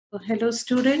Hello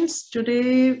students,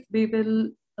 today we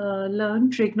will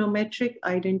learn trigonometric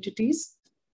identities.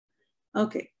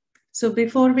 Okay, so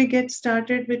before we get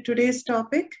started with today's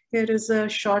topic, here is a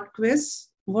short quiz.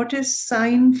 What is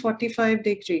sine 45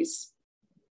 degrees?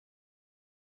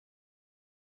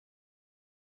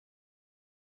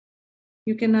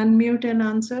 You can unmute and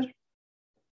answer.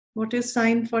 What is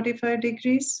sine 45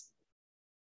 degrees?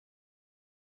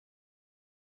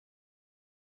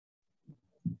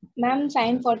 Ma'am,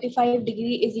 sine 45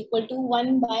 degree is equal to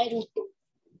 1 by root 2.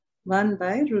 1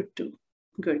 by root 2.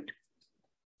 Good.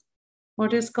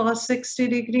 What is cos 60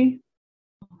 degree?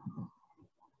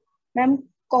 Ma'am,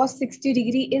 cos 60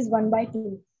 degree is 1 by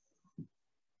 2.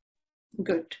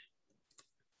 Good.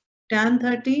 Tan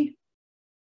 30?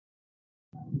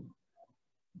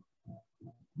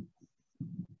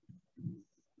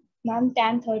 Ma'am,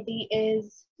 tan 30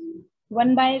 is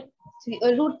 1 by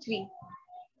root 3.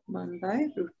 1 by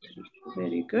root 3.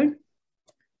 Very good.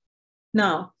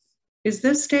 Now, is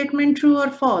this statement true or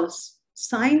false?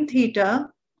 Sine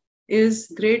theta is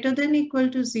greater than equal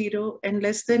to 0 and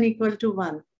less than equal to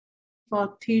 1.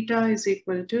 For theta is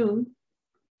equal to,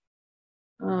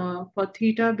 for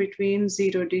theta between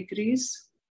 0 degrees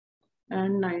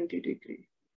and 90 degrees.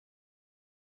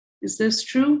 Is this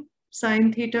true?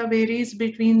 Sine theta varies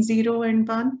between 0 and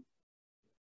 1.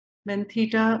 When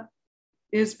theta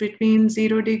is between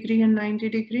 0 degree and 90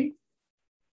 degree.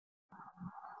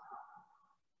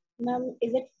 Ma'am,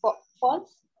 is it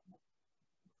false?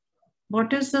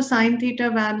 What is the sine theta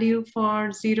value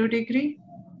for 0 degree?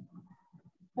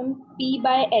 P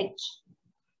by h.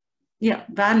 Yeah,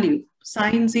 value.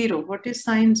 Sine 0. What is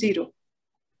sine 0?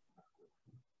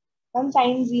 Ma'am,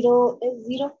 sine 0 is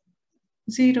 0.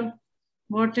 0.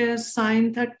 What is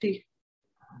sine 30?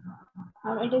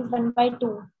 It is 1 by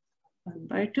 2. 1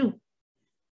 by 2.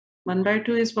 1 by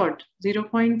 2 is what?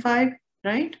 0.5,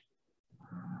 right?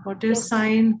 What is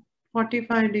sine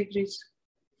 45 degrees?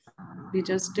 We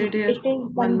just did it. It is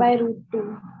 1 by root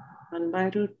 2. 1 by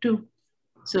root 2.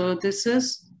 So this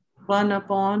is 1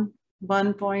 upon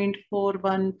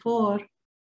 1.414,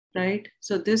 right?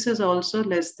 So this is also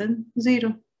less than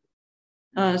 0.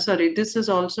 Sorry, this is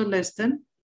also less than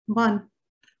 1.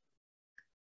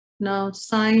 Now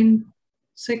sine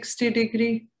 60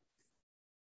 degree,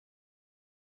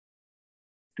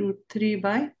 root 3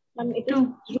 by 2. It is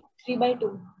root 3 by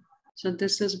 2. So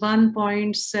this is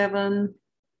 1.7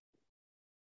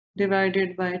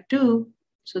 divided by 2.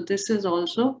 So this is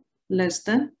also less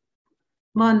than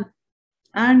 1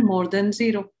 and more than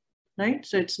 0, right?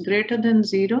 So it's greater than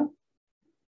 0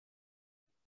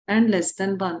 and less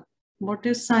than 1. What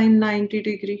is sine 90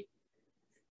 degree?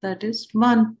 That is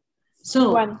 1.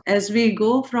 So 1. As we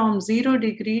go from 0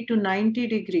 degree to 90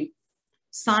 degree,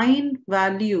 sine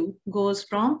value goes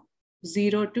from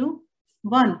 0 to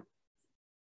 1,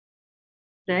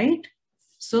 right?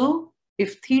 So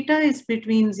if theta is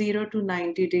between 0 to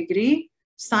 90 degree,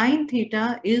 sine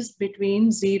theta is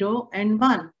between 0 and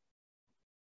 1.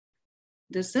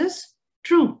 This is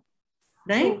true,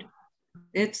 right? True.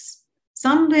 It's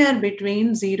somewhere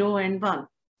between 0 and 1.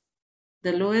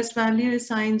 The lowest value is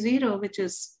sine 0, which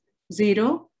is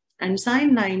 0, and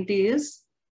sine 90 is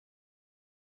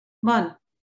 1.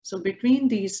 So between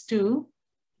these two,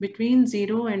 between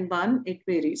 0 and 1, it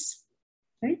varies,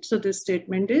 right? So this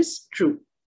statement is true.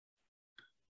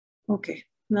 Okay,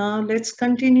 now let's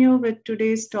continue with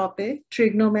today's topic,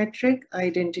 trigonometric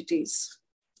identities.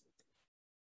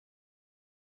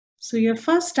 So your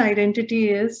first identity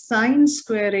is sine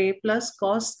square A plus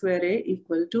cos square A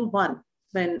equal to 1,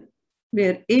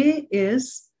 where A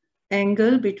is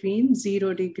angle between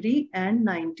 0 degree and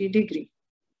 90 degree.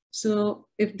 So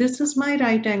if this is my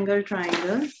right angle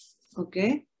triangle,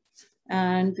 okay,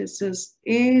 and this is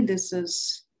A, this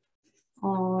is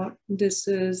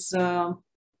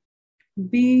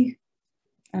B,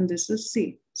 and this is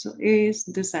C. So A is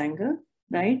this angle,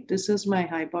 right? This is my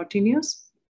hypotenuse.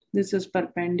 This is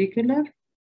perpendicular.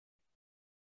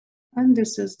 And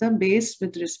this is the base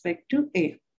with respect to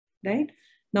A, right?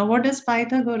 Now, what does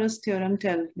Pythagoras theorem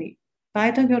tell me?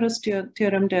 Pythagoras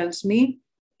theorem tells me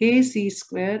AC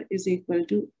square is equal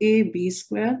to AB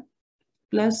square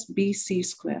plus BC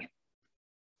square.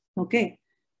 Okay.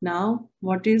 Now,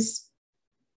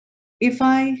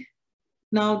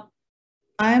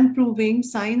 I am proving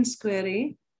sine square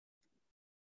A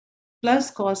plus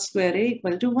cos square A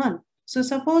equal to 1. So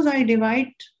suppose I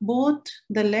divide both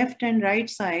the left and right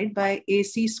side by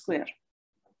AC square.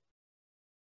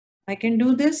 I can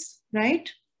do this,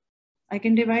 right? I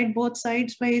can divide both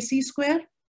sides by AC square.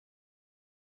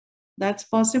 That's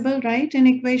possible, right, in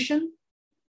equation?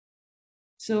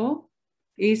 So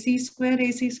AC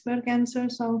square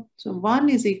cancels out. So 1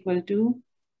 is equal to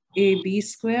AB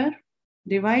square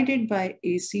divided by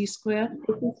AC square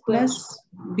plus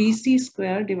BC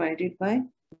square divided by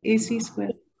AC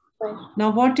square.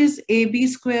 Now what is AB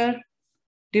square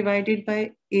divided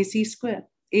by AC square?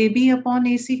 AB upon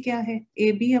AC क्या है?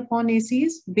 AB upon AC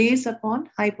is base upon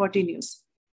hypotenuse.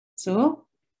 So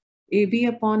AB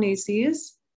upon AC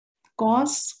is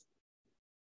cos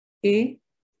A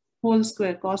whole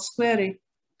square, cos square A.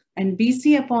 And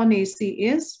BC upon AC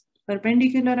is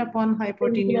perpendicular upon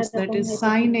hypotenuse, that is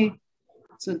sine A.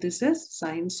 So this is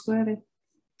sine square A.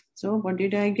 So what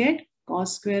did I get?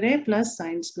 Cos square A plus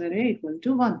sine square A equal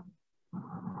to 1.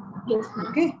 Yes.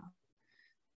 Okay.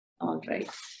 All right.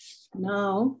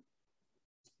 Now,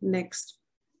 next.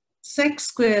 Sec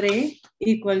square A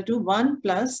equal to 1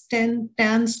 plus 10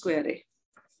 tan square A.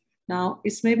 Now,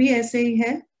 इसमें भी ऐसे ही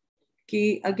है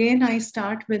कि again I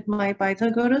start with my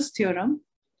Pythagoras theorem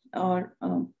और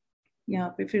यहाँ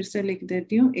पे फिर से लिख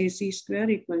देती हूँ AC square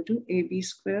equal to AB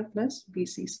square plus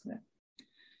BC square.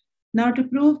 Now to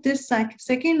prove this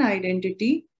second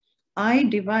identity, I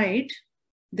divide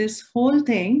this whole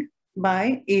thing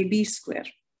by AB square.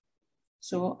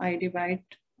 So I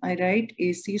write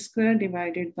AC square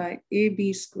divided by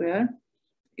AB square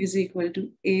is equal to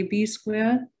AB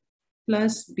square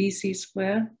plus BC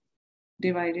square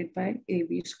divided by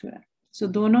AB square. So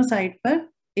दोनों side पर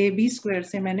AB square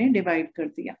से मैंने divide कर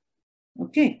दिया.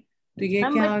 Okay, तो ये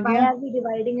क्या आ गया? Why are we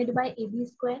dividing it by AB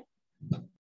square?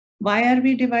 Why are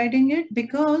we dividing it?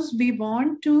 Because we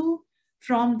want to,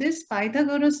 from this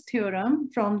Pythagoras theorem,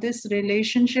 from this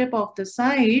relationship of the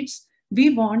sides, we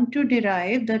want to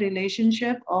derive the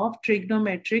relationship of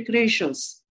trigonometric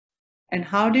ratios. And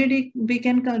how did we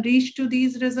can reach to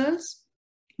these results?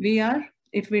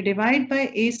 If we divide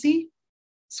by AC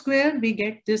square, we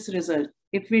get this result.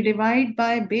 If we divide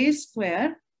by base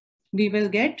square, we will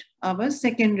get our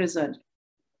second result.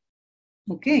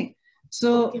 Okay,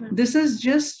 so okay, this is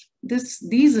just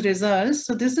these results.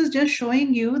 So this is just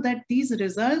showing you that these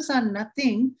results are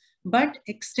nothing but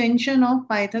extension of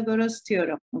Pythagoras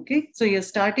theorem. Okay, so your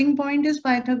starting point is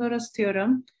Pythagoras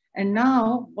theorem. And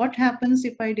now what happens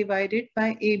if I divide it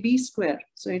by AB square?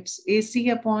 So it's AC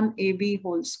upon AB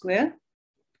whole square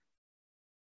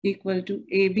equal to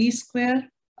AB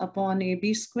square upon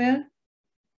AB square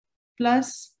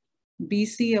plus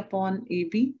BC upon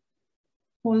AB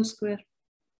whole square.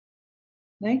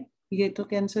 Right? ये तो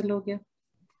cancel हो गया.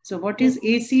 So what is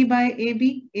AC by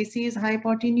AB? AC is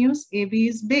hypotenuse, AB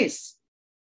is base.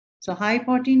 So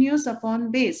hypotenuse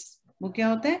upon base. वो क्या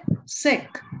होता है? Sec.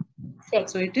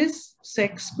 So it is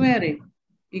sec square A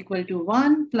equal to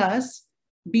 1 plus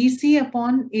BC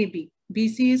upon AB.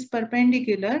 BC is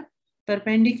perpendicular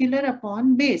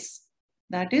upon base.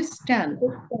 That is tan.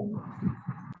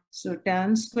 So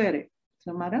tan square A.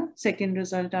 So हमारा second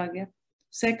result आ गया.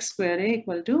 Sec square A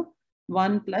equal to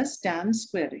 1 plus tan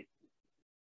square A.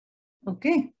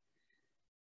 Okay.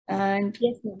 And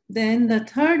yes, then the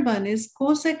third one is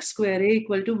cosec square A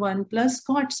equal to 1 plus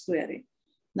cot square A.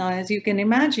 Now, as you can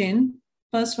imagine,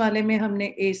 first वाले में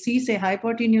हमने AC से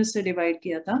hypotenuse से divide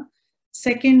किया था.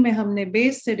 Second में हमने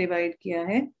base से divide किया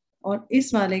है. और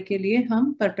इस वाले के लिए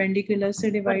हम perpendicular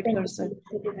से divide कर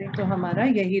सकते हैं. तो हमारा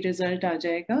यही result आ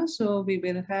जाएगा. So we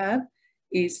will have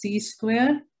AC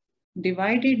square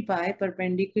divided by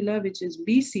perpendicular, which is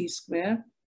BC square,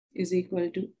 is equal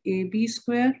to AB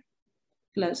square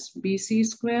plus BC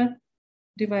square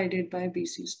divided by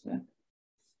BC square.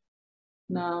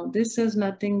 Now this is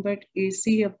nothing but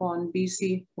AC upon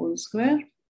BC whole square,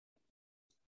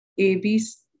 AB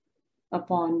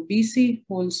upon BC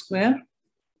whole square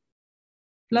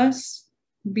plus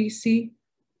BC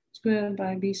square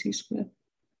by BC square.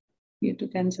 ये तो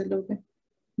cancel हो गए.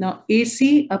 Now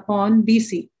AC upon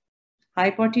BC,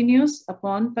 hypotenuse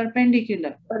upon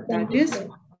perpendicular. That is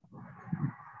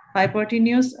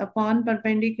hypotenuse upon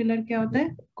perpendicular क्या होता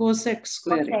है? Cosec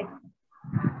square.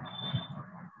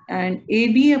 And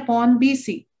AB upon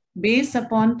BC, base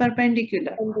upon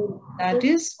perpendicular. That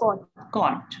is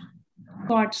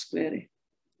cot square A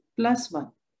plus 1.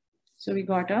 So we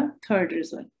got a third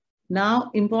result.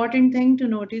 Now, important thing to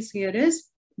notice here is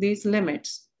these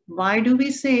limits. Why do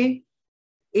we say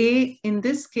A in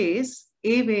this case,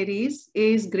 A varies,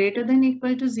 A is greater than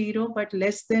equal to 0 but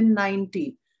less than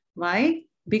 90. Why?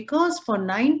 Because for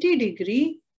 90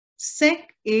 degree,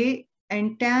 sec A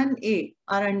and tan A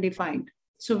are undefined.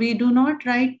 So we do not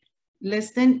write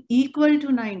less than equal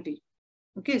to 90.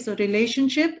 Okay, so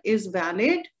relationship is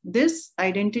valid. This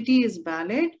identity is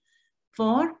valid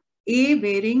for A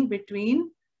varying between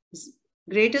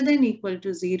greater than equal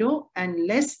to 0 and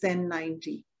less than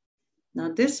 90.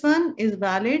 Now this one is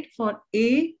valid for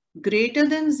A greater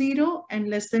than 0 and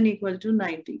less than equal to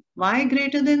 90. Why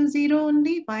greater than 0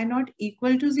 only? Why not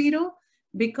equal to 0?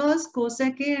 Because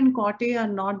cosec A and cot A are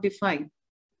not defined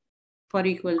for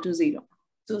equal to 0.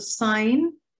 So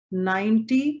sine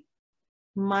 90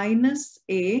 minus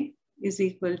A is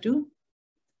equal to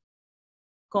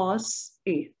cos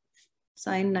A,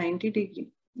 sine 90 degree.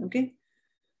 Okay.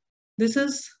 This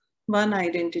is one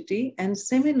identity, and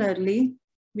similarly,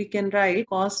 we can write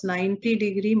cos 90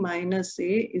 degree minus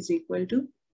A is equal to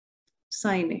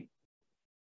sin A.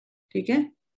 ठीक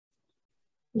है?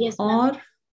 Yes, और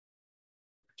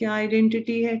क्या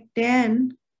identity है?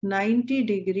 tan 90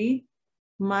 degree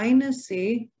minus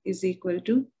A is equal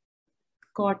to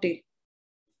cot A.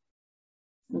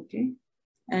 Okay,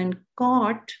 and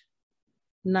cot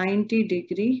 90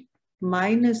 degree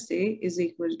minus A is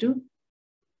equal to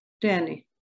tan A.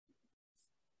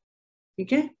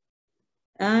 ठीक है?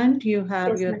 And you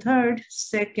have your third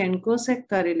sec and cosec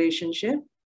का relationship,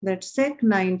 that sec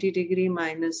 90 degree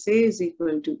minus A is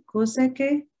equal to cosec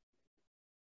A,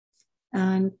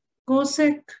 and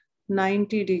cosec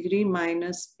 90 degree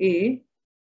minus A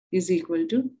is equal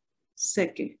to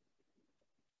sec A.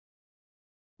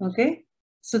 Okay,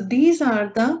 so these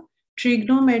are the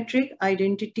trigonometric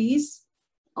identities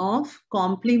of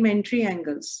complementary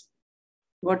angles.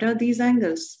 What are these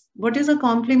angles? What is a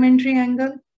complementary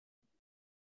angle?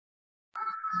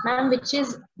 ma'am, which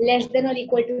is less than or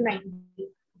equal to 90.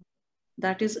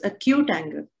 That is acute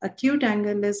angle. Acute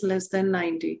angle is less than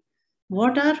 90.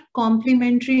 What are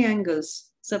complementary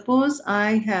angles? Suppose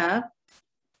I have,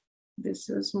 this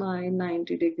is my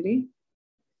 90 degree.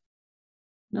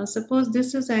 Now suppose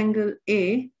this is angle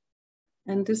A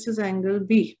and this is angle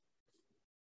B.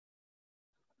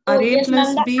 So Are A yes,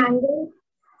 plus ma'am, B?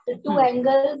 the two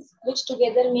angles which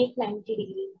together make 90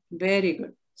 degrees. Very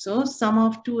good. So sum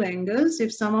of two angles,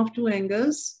 if sum of two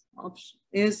angles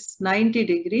is 90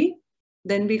 degree,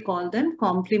 then we call them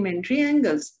complementary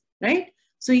angles, right?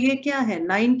 So ये क्या है?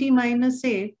 90 minus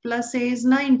A plus A is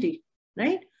 90,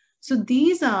 right? So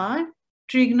these are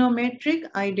trigonometric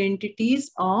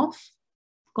identities of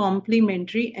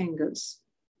complementary angles.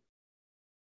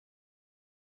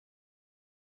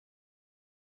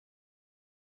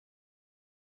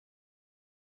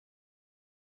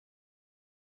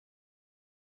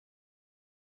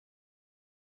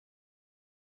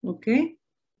 Okay,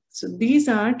 so these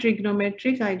are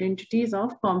trigonometric identities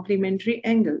of complementary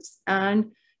angles,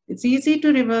 and it's easy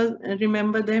to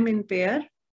remember them in pair,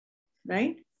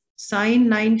 right? Sin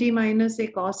 90 minus A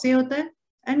cos A होता है,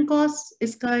 and cos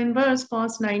इसका inverse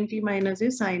cos 90 minus A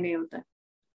sin A होता है.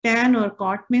 Tan और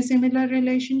cot में similar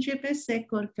relationship है,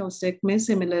 sec और cosec में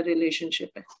similar relationship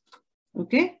है.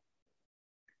 Okay,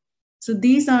 so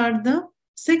these are the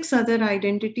 6 other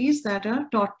identities that are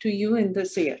taught to you in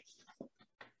this year.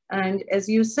 And as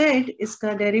you said,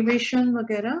 इसका derivation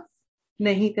वगैरह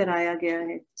नहीं कराया गया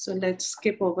है. So let's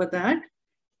skip over that.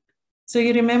 So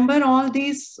you remember all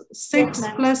these 6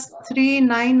 plus 3,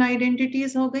 9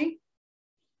 identities हो गई?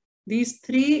 These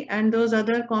 3 and those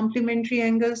other complementary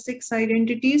angle 6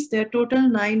 identities, they're total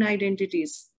 9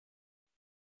 identities.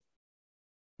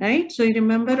 Right? So you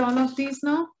remember all of these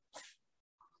now?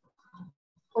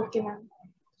 Okay, ma'am.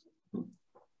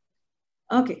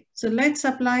 Okay, so let's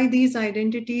apply these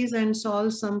identities and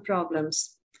solve some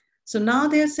problems. So now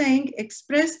they're saying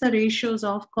express the ratios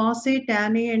of cos A,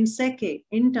 tan A and sec A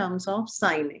in terms of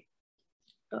sin A.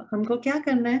 तो हमको क्या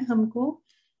करना है? हमको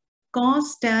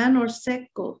cos, tan और sec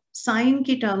को sin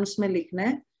की terms में लिखना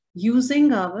है using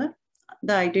the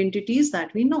identities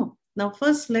that we know. Now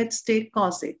first let's take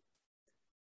cos A.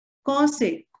 Cos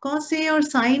A और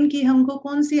sin की हमको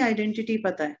कौन सी identity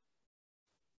पता है?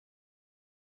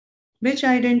 Which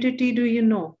identity do you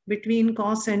know between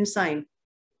cos and sin?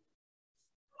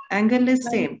 Angle is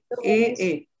same,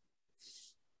 A.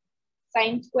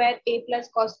 Sin square A plus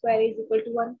cos square A is equal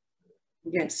to 1.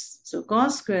 Yes, so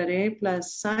cos square A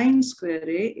plus sin square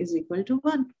A is equal to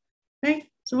 1, right?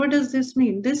 So what does this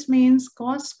mean? This means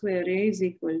cos square A is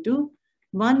equal to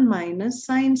 1 minus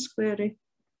sin square A.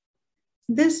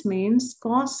 This means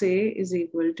cos A is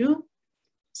equal to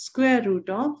square root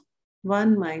of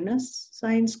 1 minus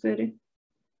sin square A.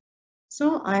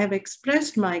 So I have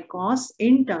expressed my cos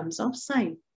in terms of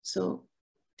sin. So,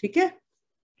 ठीक है?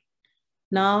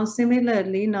 Now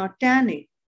similarly, now tan A.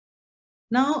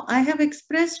 Now I have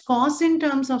expressed cos in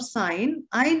terms of sin.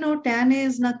 I know tan A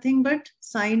is nothing but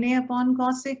sin A upon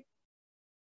cos A.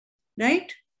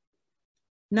 Right?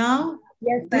 Now,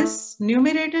 yes, this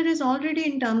numerator is already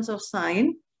in terms of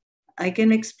sin. I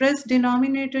can express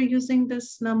denominator using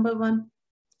this number 1.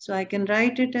 So I can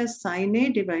write it as sin A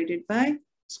divided by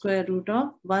square root of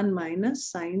 1 minus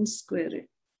sine square A.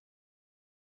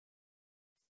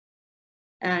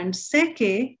 And sec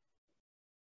A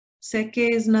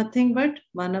is nothing but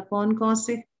 1 upon cos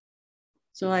A.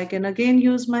 So I can again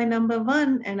use my number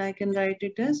 1 and I can write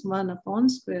it as 1 upon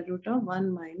square root of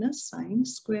 1 minus sine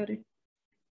square A.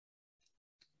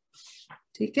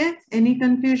 Okay? Any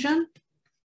confusion?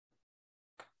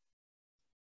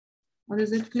 Or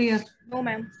is it clear? No,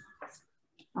 ma'am.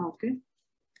 Okay.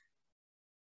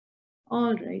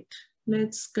 All right.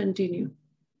 Let's continue.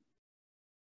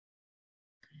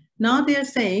 Now they are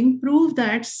saying prove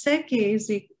that sec A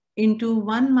is into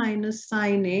 1 minus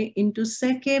sine A into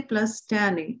sec A plus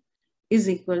tan A is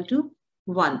equal to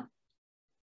 1.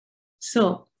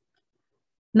 So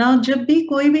now जब भी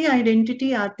कोई भी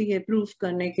identity आती है prove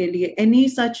करने के लिए, any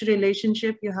such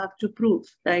relationship you have to prove,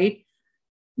 right?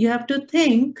 You have to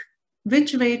think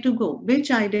which way to go, which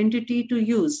identity to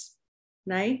use,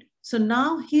 right? So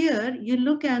now here you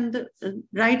look at the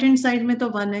right hand side में तो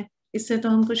 1 है, इससे तो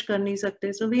हम कुछ कर नहीं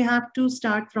सकते. So we have to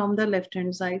start from the left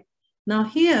hand side. Now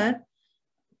here,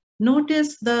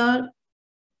 notice the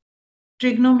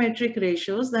trigonometric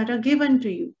ratios that are given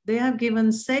to you. They have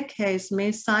given sec है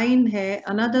इसमें, sin है,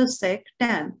 another sec,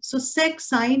 tan. So sec,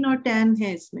 sin और tan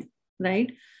है इसमें,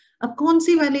 right? अब कौन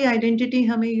सी वाली identity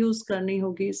हमें use करनी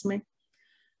होगी इसमें?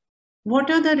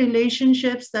 What are the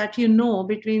relationships that you know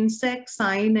between sec,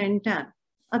 sin and tan?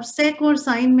 अब sec और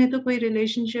sin में तो कोई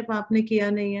relationship आपने किया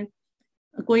नहीं है,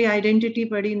 कोई identity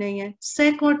पढ़ी नहीं है.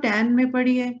 Sec और tan में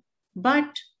पढ़ी है,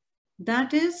 but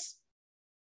that is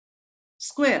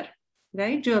square,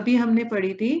 right? जो अभी हमने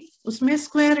पढ़ी थी, उसमें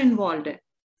square involved है.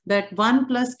 That 1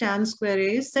 plus tan square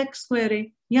A is sec square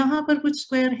A. यहाँ पर कुछ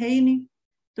square है ही नहीं,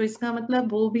 तो इसका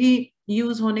मतलब वो भी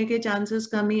use होने के chances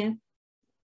कम ही है.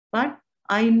 But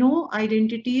I know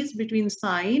identities between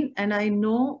sine and I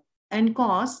know and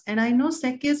cos, and I know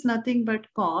sec is nothing but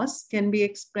cos, can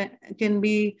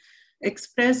be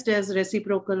expressed as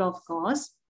reciprocal of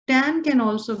cos. Tan can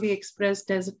also be expressed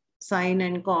as sine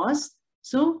and cos.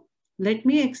 So let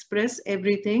me express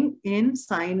everything in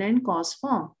sine and cos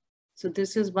form. So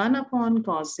this is 1 upon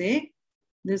cos A.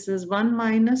 This is 1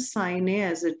 minus sine A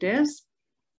as it is.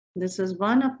 This is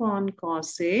 1 upon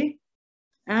cos A.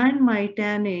 And my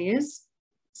tan A is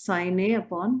sin A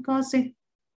upon cos A.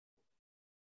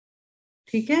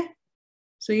 ठीक है?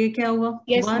 So ये क्या हुआ?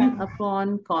 Yes, 1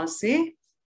 upon cos A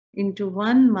into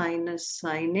 1 minus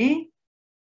sin A.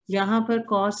 यहाँ पर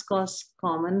cos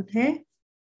common है,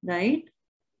 right?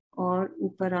 और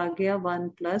ऊपर आ गया 1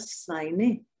 plus sin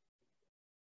A.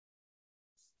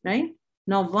 Right?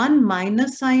 Now 1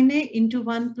 minus sin A into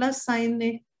 1 plus sin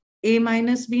A. A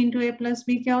minus B into A plus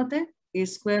B क्या होता है? A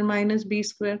square minus B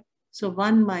square. So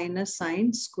 1 minus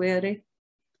sine square A.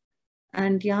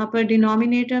 And यहाँ पर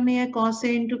denominator में है cos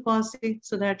A into cos A.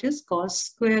 So that is cos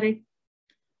square A.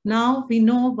 Now we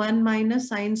know 1 minus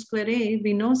sine square A.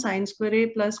 We know sine square A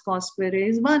plus cos square A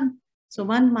is 1. So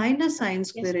 1 minus sine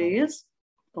square A is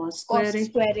cos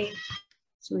square A.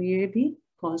 So ये भी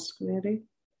cos square A.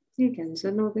 ये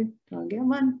cancel हो गए. तो आ गया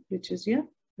 1, which is your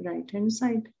right hand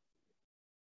side.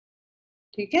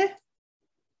 ठीक है?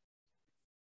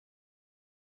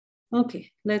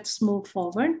 Okay, let's move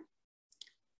forward.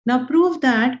 Now prove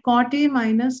that cot A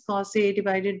minus cos A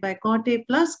divided by cot A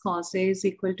plus cos A is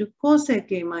equal to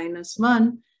cosec A minus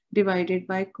 1 divided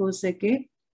by cosec A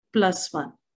plus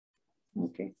 1.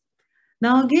 Okay.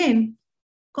 Now again,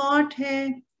 cot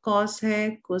hai, cos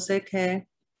hai, cosec hai.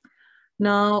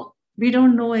 Now we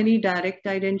don't know any direct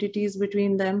identities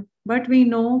between them, but we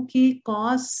know कि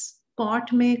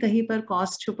cot में कहीं पर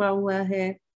cos छुपा हुआ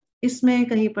है, इसमें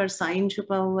कहीं पर sin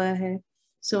छुपा हुआ है.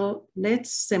 So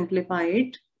let's simplify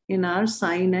it in our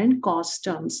sin and cos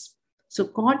terms. So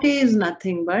cot A is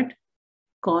nothing but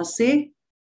cos A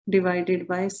divided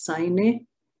by sin A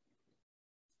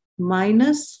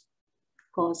minus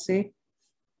cos A,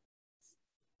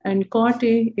 and cot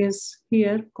A is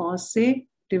here cos A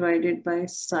divided by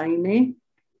sin A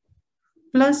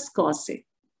plus cos A.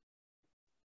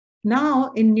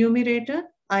 Now in numerator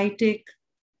I take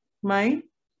my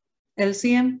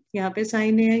LCM. यहाँ पे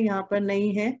sin A है, यहाँ पर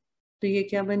नहीं है, तो ये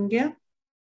क्या बन गया?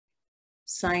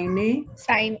 Sin A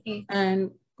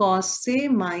and cos A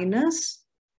minus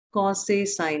cos A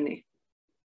sin A,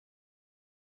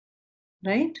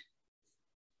 right?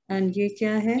 And ये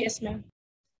क्या है? Yes, ma'am.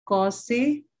 Cos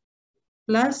A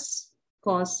plus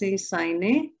cos A sin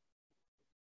A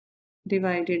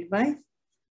divided by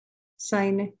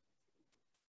sin A.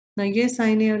 ना ये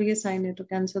sin A और ये sin A तो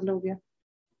कैंसिल हो गया,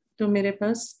 तो मेरे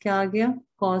पास क्या आ गया?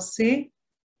 Cos A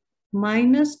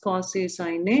minus cos A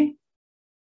sin A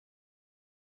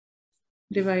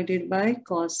divided by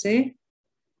cos A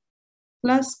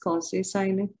plus cos A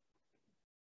sin A.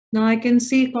 Now I can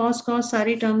see cos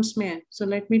सारी terms में है. So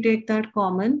let me take that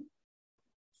common.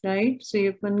 Right? So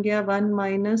ये बन गया 1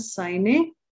 minus sin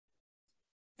A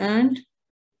and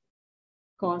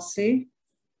cos A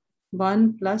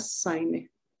 1 plus sin A.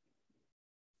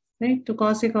 Right? तो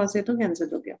cos A तो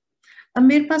cancel हो गया. अब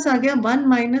मेरे पास आ गया 1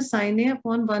 minus sin A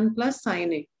upon 1 plus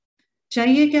sin A.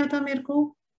 चाहिए क्या था मेरे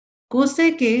को?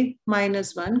 cosec A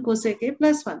minus 1 cosec A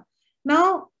plus 1.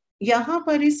 Now यहाँ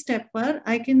पर इस स्टेप पर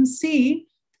I can see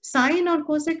sin और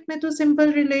cosec में तो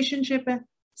simple relationship है.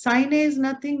 Sin A is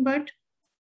nothing but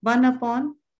 1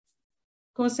 upon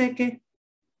cosec A,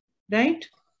 right?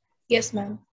 Yes,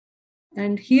 ma'am.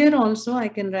 And here also I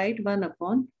can write 1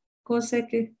 upon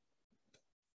cosec A.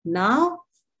 Now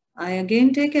I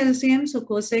again take LCM, so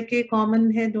cosec A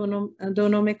common है,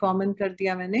 दोनों में common कर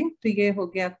दिया मैंने, तो ये हो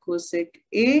गया cosec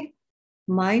A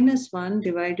minus 1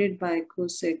 divided by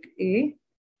cosec A,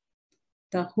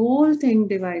 the whole thing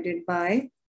divided by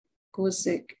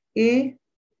cosec A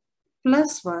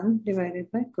plus 1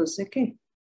 divided by cosec A.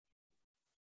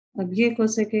 अब ये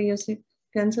cosec A ये से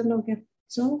cancel हो गया.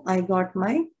 So I got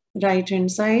my right hand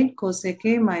side cosec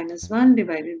A minus 1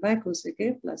 divided by cosec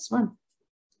A plus 1.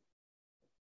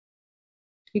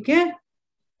 ठीक है?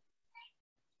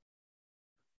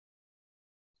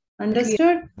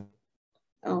 Understood?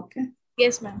 Okay.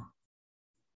 Yes, ma'am.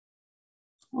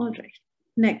 All right.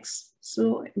 Next.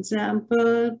 So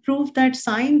example, prove that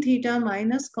sin theta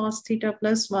minus cos theta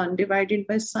plus 1 divided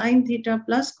by sin theta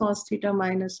plus cos theta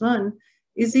minus 1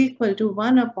 is equal to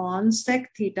 1 upon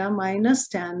sec theta minus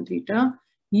tan theta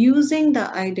using the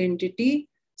identity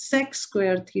sec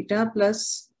square theta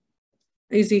plus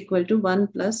is equal to 1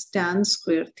 plus tan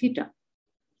square theta.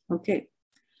 Okay.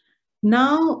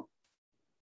 Now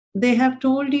they have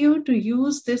told you to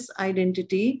use this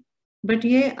identity, but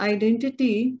ये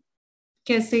identity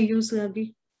कैसे use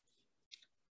होगी?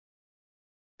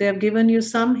 They have given you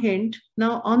some hint.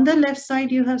 Now on the left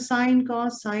side you have sin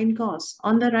cos.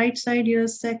 On the right side you have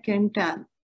sec and tan,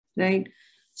 right?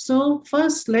 So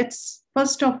first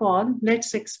of all,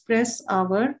 let's express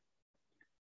our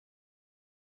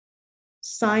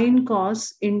sin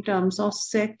cos in terms of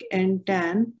sec and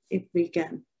tan if we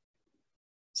can.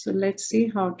 So let's see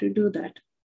how to do that.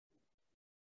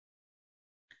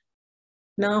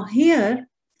 Now here,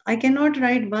 I cannot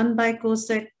write 1 by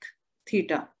cosec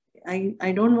theta.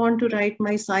 I don't want to write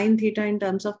my sin theta in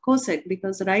terms of cosec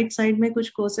because right side में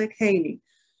कुछ cosec है ही नहीं.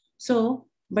 So,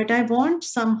 but I want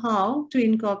somehow to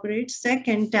incorporate sec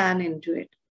and tan into it.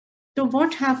 So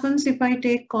what happens if I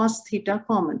take cos theta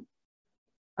common?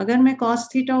 अगर मैं cos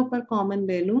theta ऊपर common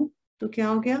ले लूं, तो क्या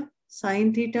हो गया?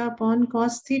 Sin theta upon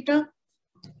cos theta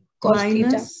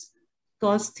minus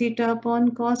cos theta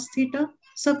upon cos theta.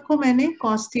 सबको मैंने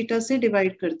cos theta से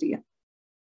divide कर दिया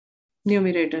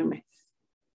न्यूमरेटर में.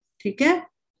 ठीक है?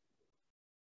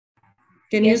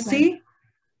 Can you see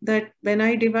that when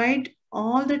I divide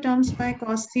all the terms by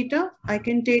cos theta, I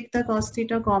can take the cos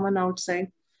theta common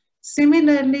outside.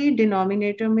 Similarly,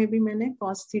 denominator में भी मैंने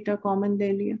cos theta common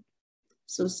ले लिया.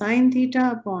 So sin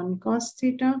theta upon cos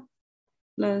theta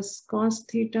plus cos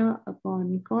theta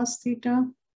upon cos theta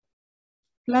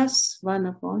plus 1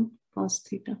 upon cos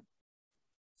theta.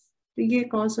 तो ये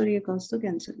cos और ये cos तो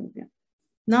cancel हो गया.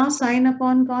 Now sin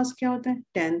upon cos क्या होता है?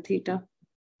 Tan theta.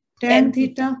 Tan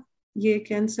theta ये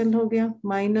cancel हो गया.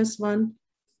 Minus 1.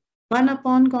 1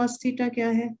 upon cos theta क्या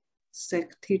है?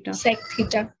 Sec theta. Sec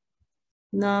theta.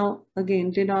 Now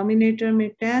again denominator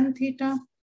में tan theta.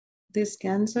 This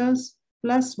cancels.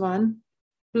 Plus 1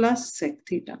 plus sec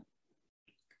theta.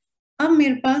 अब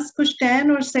मेरे पास कुछ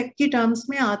tan और sec की terms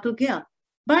में आ तो गया.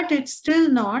 But it's still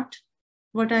not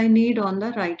what I need on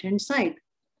the right hand side.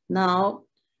 Now,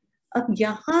 अब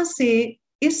यहाँ से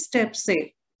इस step से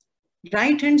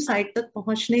right hand side तक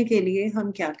पहुँचने के लिए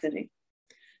हम क्या करें?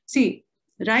 See,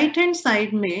 right hand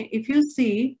side में if you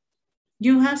see,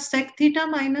 you have sec theta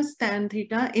minus tan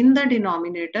theta in the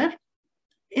denominator.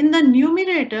 In the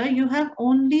numerator, you have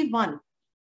only 1,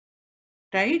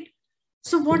 right?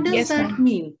 So what does that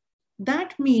mean?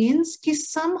 That means कि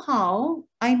somehow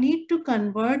I need to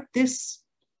convert this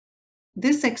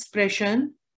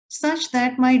expression such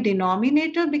that my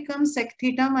denominator becomes sec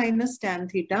theta minus tan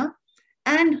theta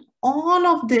and all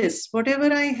of this,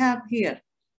 whatever I have here,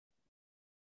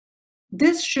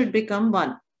 this should become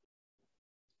 1.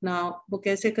 Now, वो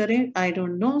कैसे करें? I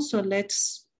don't know. So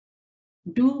let's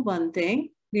do one thing.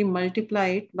 We multiply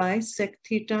it by sec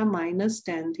theta minus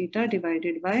tan theta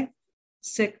divided by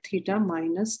sec theta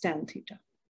minus tan theta.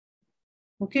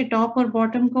 Okay, top और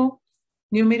bottom को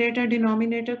numerator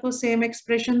denominator को same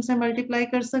expression से multiply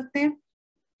कर सकते हैं,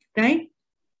 right?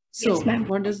 So Yes, ma'am.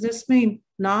 what does this mean?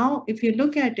 Now, if you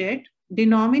look at it,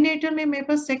 denominator में मेरे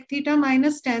पास sec theta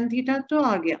minus tan theta तो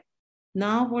आ गया.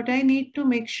 Now, what I need to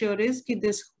make sure is that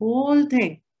this whole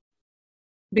thing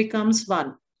becomes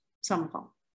 1 somehow.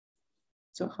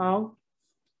 So how?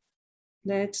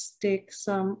 Let's take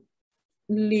some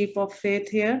leap of faith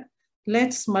here.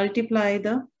 Let's multiply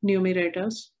the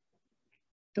numerators.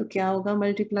 तो क्या होगा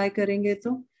multiply करेंगे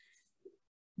तो?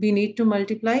 We need to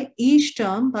multiply each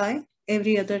term by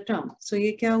every other term. So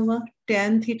ये क्या हुआ?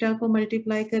 Tan theta को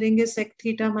multiply करेंगे sec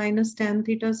theta minus tan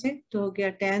theta से, तो हो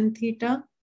गया tan theta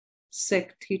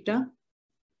sec theta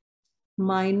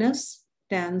minus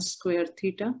tan square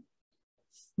theta.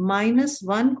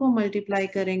 -1 को multiply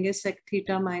करेंगे sec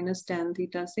theta minus tan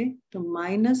theta से, तो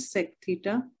minus sec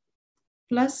theta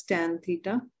plus tan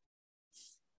theta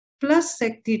plus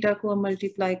sec theta को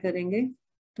multiply करेंगे,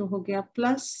 तो हो गया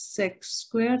plus sec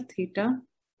square theta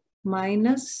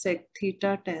minus sec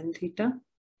theta tan theta.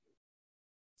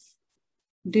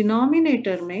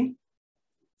 Denominator में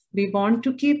we want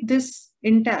to keep this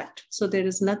intact, so there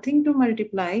is nothing to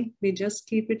multiply, we just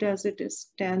keep it as it is,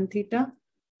 tan theta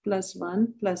plus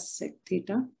 1 plus sec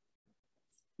theta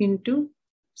into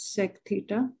sec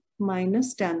theta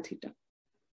minus tan theta.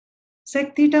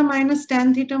 Sec theta minus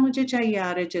tan theta मुझे चाहिए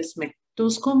RHS में, तो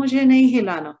उसको मुझे नहीं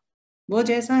हिलाना, वो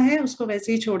जैसा है उसको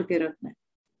वैसे ही छोड़ के रखना है.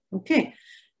 Okay.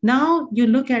 Now you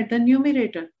look at the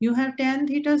numerator. You have tan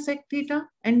theta sec theta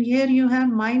and here you have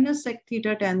minus sec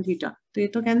theta tan theta. तो ये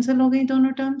तो cancel हो गई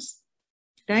दोनों terms,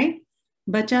 right?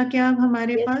 बचा क्या अब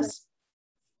हमारे Yes, pass?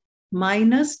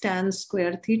 Minus tan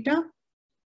square theta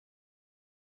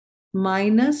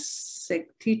minus sec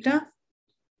theta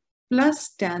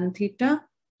plus tan theta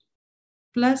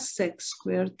plus sec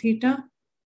square theta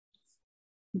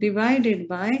divided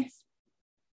by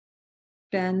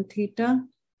tan theta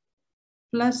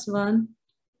plus 1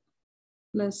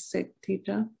 plus sec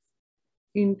theta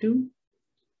into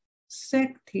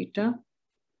sec theta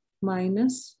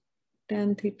minus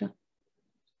tan theta.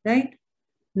 Right?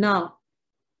 Now,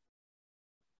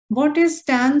 what is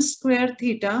tan square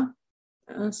theta,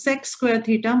 sec square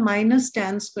theta minus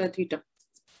tan square theta?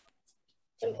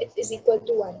 it is equal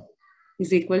to 1.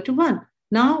 Is equal to 1.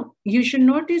 Now, you should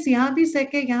notice यहाँ भी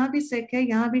sec है, यहाँ भी sec है,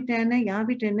 यहाँ भी tan है, यहाँ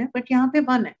भी tan है, but यहाँ पे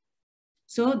 1 है.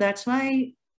 So that's why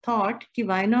I thought कि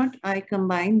why not I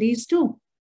combine these two.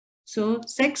 So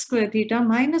sec square theta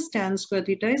minus tan square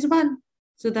theta is 1.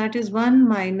 So that is 1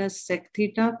 minus sec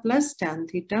theta plus tan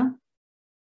theta.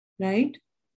 Right?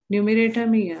 Numerator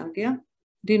में ये आ गया.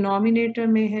 Denominator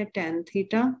में है tan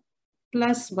theta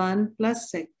plus 1 plus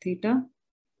sec theta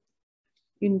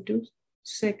into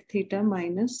sec theta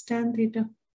minus tan theta.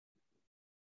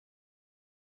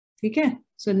 ठीक है?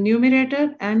 So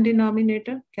numerator and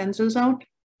denominator cancels out.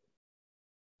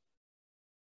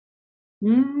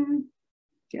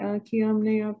 क्या किया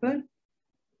हमने यहाँ पर?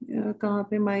 कहाँ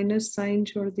पे माइनस साइन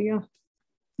छोड़ दिया?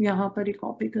 यहाँ पर ही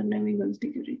कॉपी करने में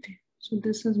गलती करी थी. So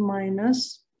this is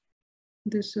minus,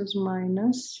 this is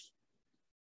minus,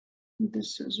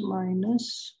 this is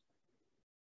minus.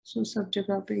 So सब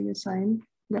जगह पे ये साइन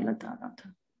गलत आ रहा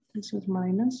था. This is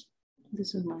minus,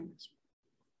 this is minus.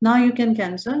 Now you can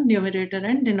cancel numerator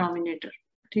and denominator.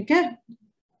 ठीक है?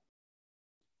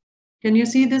 Can you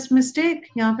see this mistake?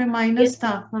 यहाँ पे minus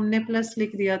था, हमने plus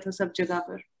लिख दिया था सब जगह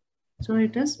पर. So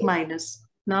it is minus.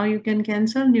 Now you can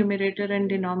cancel numerator and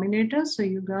denominator. So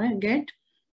you get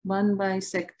 1 by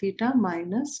sec theta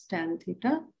minus tan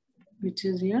theta, which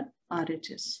is your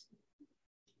RHS.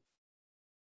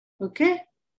 Okay?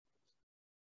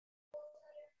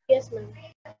 Yes, ma'am.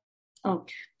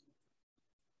 Okay.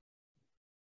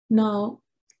 Now,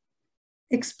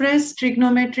 express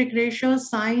trigonometric ratio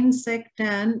sin, sec,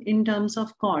 tan in terms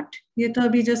of cot. ये तो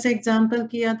अभी जैसे example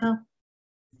किया था.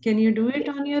 Can you do it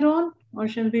on your own or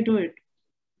shall we do it?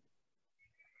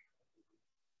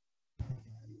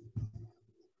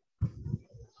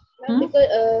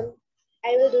 Because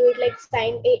I will do it like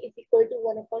sin A is equal to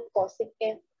 1 upon cosec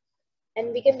A.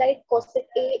 And we can write cosec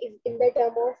A is in the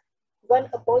term of 1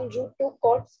 upon root 2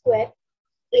 cot square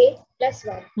A plus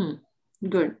 1.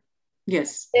 Good.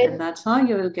 Yes. Then, and that's how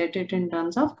you will get it in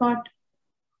terms of cot.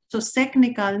 So sec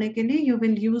निकालने के लिए you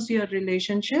will use your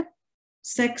relationship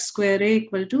sec square A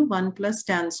equal to 1 plus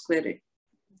tan square A.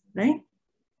 Right?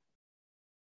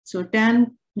 So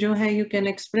tan जो है you can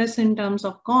express in terms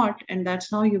of cot and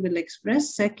that's how you will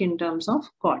express sec in terms of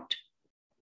cot.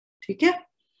 ठीक है?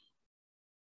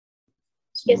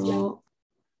 So, yes, ma'am.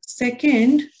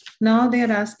 Second, now they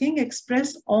are asking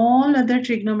express all other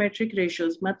trigonometric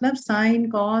ratios. मतलब sin,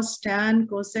 cos, tan,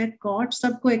 cosec, cot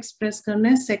सबको express करना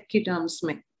है sec की terms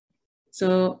में.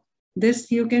 So this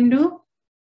you can do.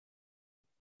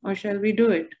 or shall we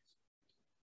do it?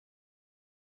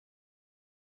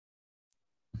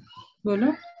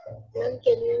 बोलो. Ma'am,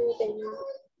 can you tell me?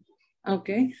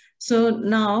 Okay, so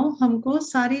now हमको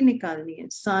सारी निकालनी है.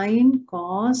 Sin,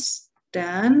 cos,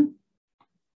 tan,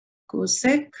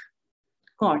 cosec,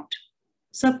 cot.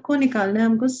 सबको निकालना है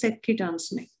हमको sec की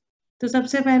टर्म्स में. तो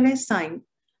सबसे पहले sin.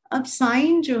 अब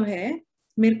sin जो है,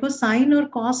 मेरे को sin और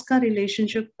cos का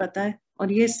रिलेशनशिप पता है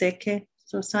और ये sec है.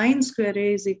 So sin square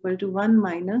a is equal to 1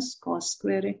 minus cos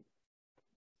square a.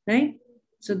 Right?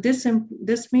 So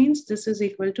this means this is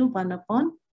equal to 1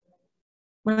 upon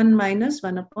 1 minus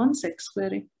 1 upon sec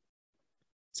square a.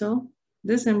 So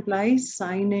this implies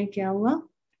sin a क्या हुआ?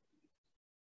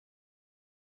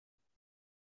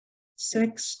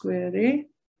 Sec square a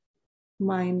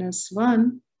minus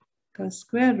 1 का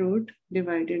square root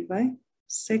divided by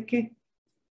sec a.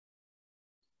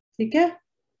 ठीक है?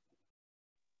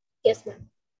 Yes,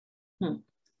 ma'am.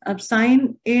 अब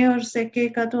sin a और sec a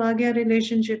का तो आ गया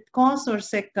रिलेशनशिप. cos और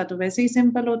sec का तो वैसे ही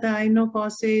सिंपल होता है. I know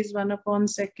cos a is 1 upon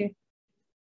sec a.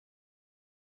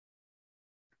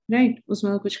 Right,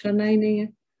 उसमें कुछ करना ही नहीं है.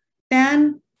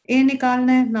 tan a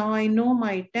निकालना है. Now I know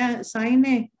my sin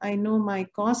a, I know my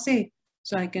cos a,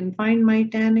 so I can find my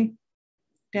tan a.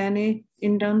 Tan a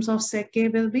in terms of sec a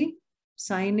will be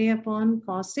sin a upon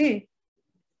cos a,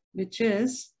 which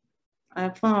is, I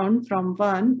found from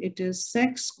 1, it is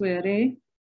sec square a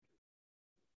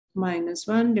minus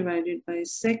 1 divided by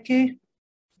sec a,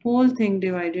 whole thing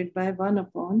divided by 1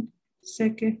 upon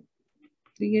sec a.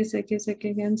 तो ये sec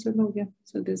a cancel हो गया.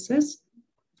 So this is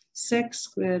sec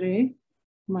square a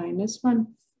minus 1.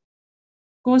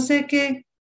 Cosec a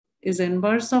is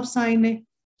inverse of sin a.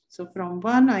 So from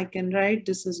 1 I can write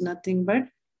this is nothing but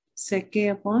sec a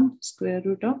upon square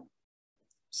root of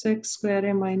sec square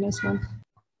a minus 1.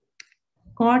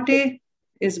 Cot a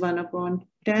is 1 upon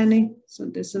tan a. So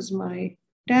this is my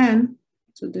tan.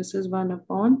 So this is 1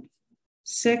 upon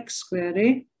sec square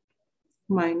a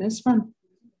minus 1.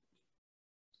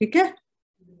 Okay?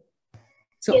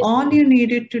 So Yes, all ma'am. you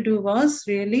needed to do was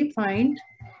really find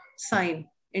sin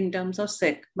in terms of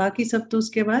sec. बाकी सब तो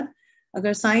उसके बाद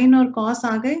अगर sin और cos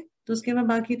आ गए तो उसके बाद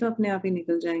बाकी तो अपने आप ही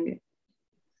निकल जाएंगे.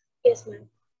 Yes, ma'am.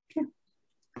 Okay.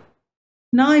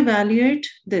 Now evaluate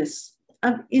this.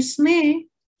 अब इसमें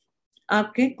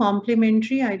आपके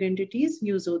complementary identities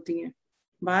use होती हैं.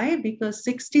 Why? Because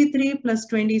 63 plus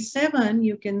 27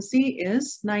 you can see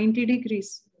is 90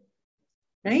 degrees.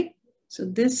 Right? So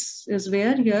this is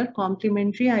where your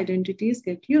complementary identities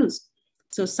get used.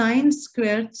 So sine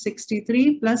squared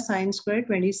 63 plus sine squared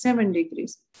 27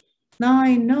 degrees. Now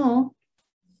I know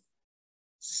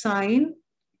sine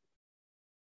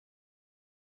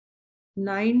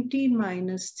 90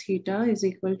 minus theta is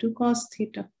equal to cos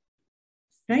theta.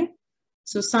 Right?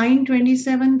 So sine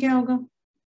 27 क्या होगा?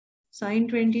 Sine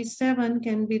 27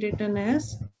 can be written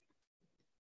as,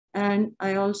 and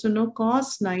I also know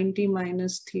cos 90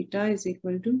 minus theta is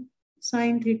equal to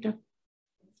sine theta.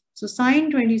 So sine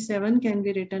 27 can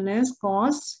be written as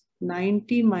cos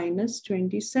 90 minus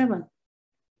 27,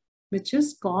 which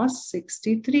is cos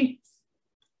 63,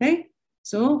 right?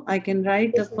 So I can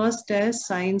write the first as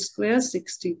sine square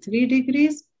 63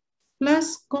 degrees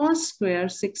plus cos square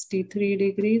 63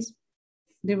 degrees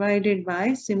divided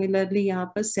by, similarly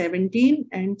यहाँ पर 17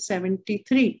 and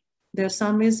 73. Their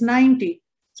sum is 90.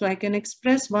 So I can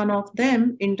express one of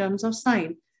them in terms of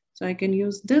sine. So I can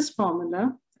use this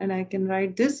formula and I can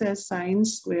write this as sine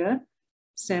square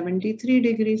 73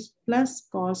 degrees plus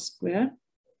cos square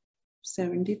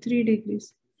 73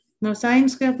 degrees. Now sine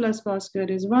square plus cos square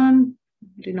is 1.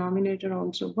 Denominator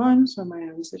also 1. So my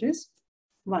answer is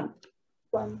 1.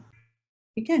 1.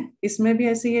 ठीक है, इसमें भी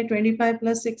ऐसे ही 25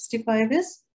 plus 65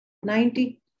 is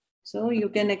 90. So you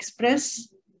can express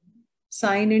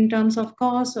sine in terms of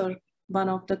cos or one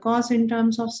of the cos in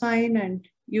terms of sine, and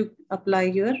you apply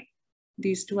your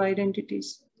these two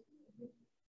identities.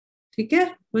 ठीक है,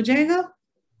 हो जाएगा?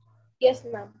 Yes,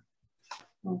 ma'am.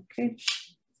 Okay.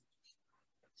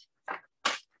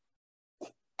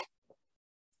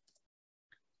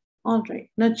 All right.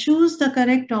 Now choose the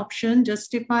correct option.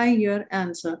 Justify your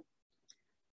answer.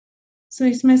 So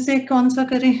इसमें से कौन सा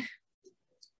करें?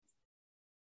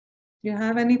 Do you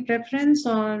have any preference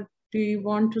or do you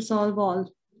want to solve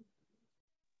all?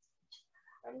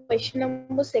 Question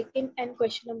number 2 and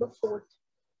question number 4.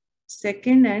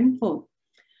 2nd and 4th.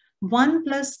 1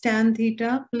 plus tan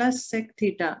theta plus sec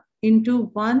theta into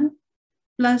 1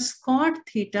 plus cot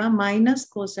theta minus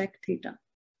cosec theta.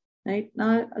 Right?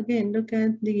 Now again look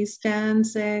at these tan,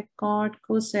 sec, cot,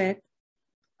 cosec.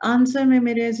 Answer में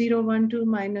मेरे 0, 1, 2,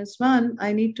 minus 1.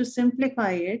 I need to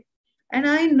simplify it. And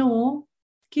I know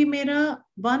कि मेरा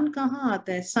 1 कहाँ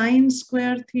आता है? Sine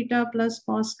square theta plus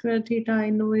cos square theta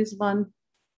I know is 1,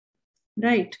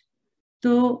 right?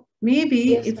 तो maybe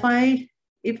Yes,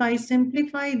 if I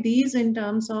simplify these in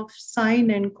terms of sine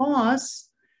and cos,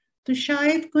 तो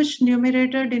शायद कुछ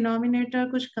numerator denominator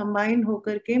कुछ कंबाइन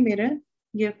होकर के मेरे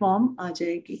ये फॉर्म आ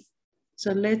जाएगी.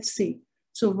 So let's see.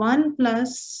 So 1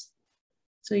 plus,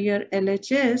 so your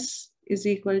LHS is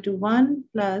equal to 1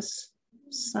 plus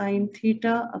sine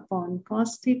theta upon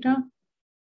cos theta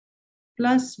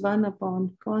plus 1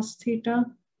 upon cos theta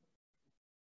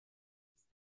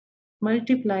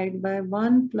multiplied by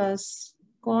 1 plus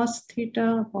cos theta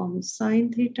upon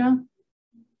sine theta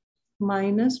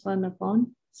minus 1 upon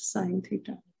sine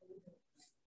theta.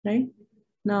 Right?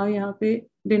 Now यहाँ पे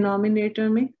denominator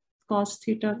में cos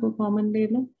theta को common ले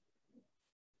लो,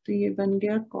 तो ये बन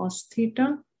गया cos theta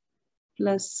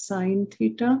plus sine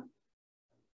theta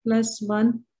plus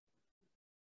 1,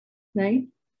 right?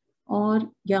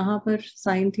 और यहाँ पर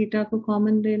sin theta को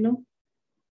कॉमन ले लो,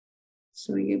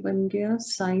 सो ये बन गया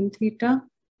sin theta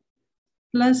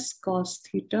plus cos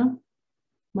theta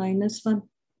minus 1.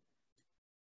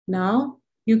 Now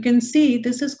you can see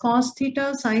this is cos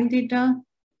theta sin theta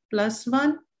plus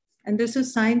 1 and this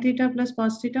is sin theta plus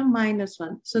cos theta minus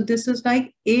 1. So this is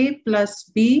like a plus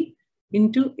b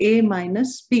into a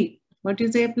minus b. What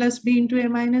is a plus b into a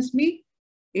minus b?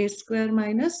 A square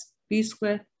minus b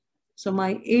square. So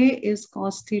my a is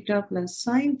cos theta plus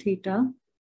sin theta.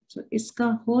 So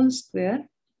iska whole square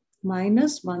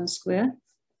minus 1 square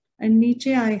and niche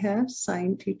I have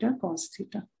sin theta cos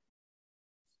theta.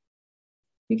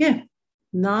 Okay.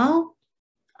 Now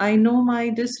I know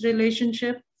my this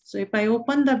relationship. So if I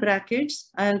open the brackets,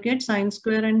 I'll get sine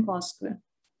square and cos square.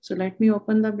 So let me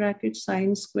open the bracket.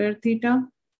 Sine square theta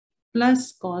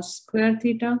plus cos square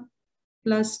theta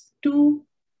plus 2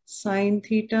 sine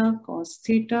theta cos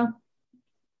theta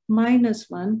minus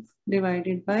 1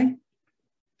 divided by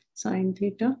sine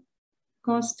theta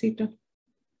cos theta.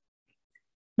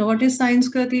 Now what is sine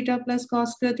square theta plus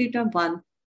cos square theta? 1.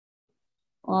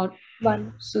 Or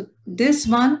 1. So this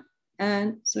one,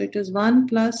 and so it is 1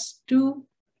 plus 2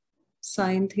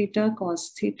 sine theta cos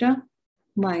theta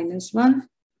minus 1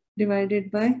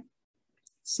 divided by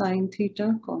sine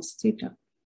theta cos theta.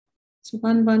 So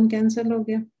 1 1 cancel ho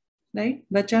gaya, right?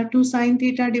 Bacha 2 sine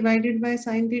theta divided by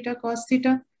sine theta cos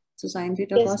theta. So sine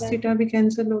theta Yes, cos ma'am. theta bhi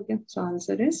cancel ho gaya. So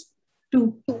answer is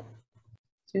 2. So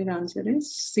your answer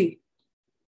is C.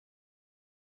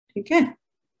 Okay.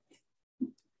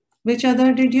 Which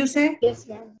other did you say? Yes,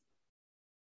 ma'am.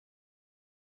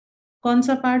 कौन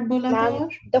सा part बोला था? Ma'am,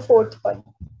 the fourth one.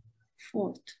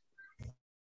 Fourth.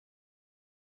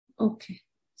 Okay.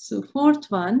 So fourth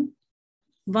one,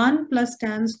 1 plus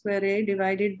tan square A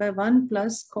divided by 1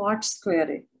 plus cot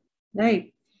square A.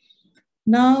 Right.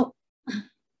 Now,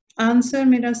 answer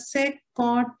मेरा sec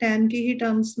cot tan की ही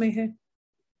terms में है.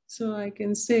 So I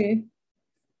can say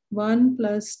 1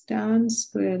 plus tan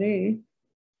square A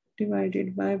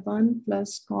divided by 1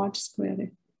 plus cot square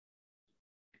A.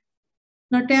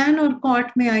 Now tan or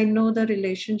cot may I know the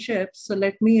relationship. So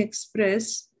let me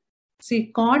express. See,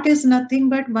 cot is nothing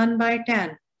but 1 by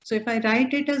tan. So if I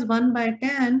write it as 1 by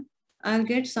tan, I'll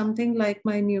get something like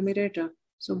my numerator.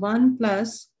 So 1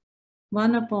 plus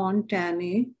 1 upon tan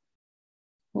A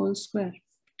whole square,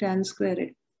 tan square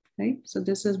A, right? So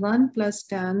this is 1 plus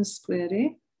tan square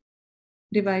A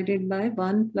divided by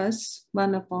 1 plus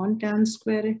 1 upon tan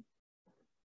square A.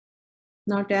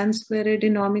 Now tan square A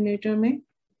denominator में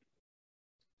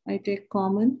I take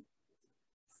common.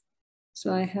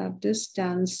 So I have this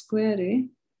tan square A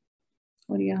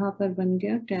और यहाँ पर बन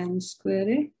गया tan square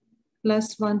A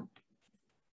plus 1.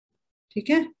 ठीक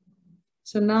है?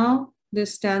 So now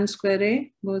this tan square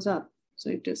A goes up. So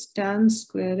it is tan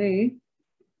square A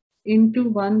into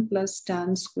 1 plus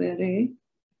tan square A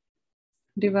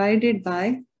divided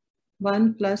by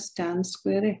 1 plus tan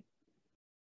square A.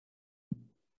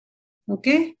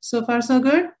 Okay, so far so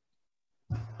good?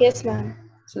 Yes, ma'am.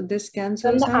 So this Ma'am,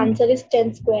 cancels the out. answer is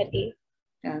 10 square A.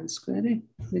 Tan square A,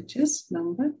 which is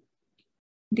number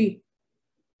D.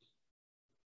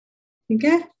 ठीक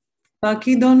है?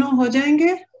 बाकी दोनों हो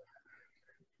जाएंगे?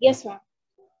 Yes, ma'am.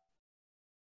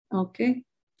 Okay.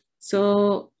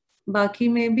 So बाकी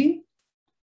में भी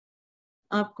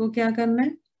आपको क्या करना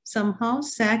है? Somehow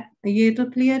sec, ये तो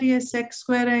क्लियर है, sec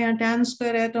square है या tan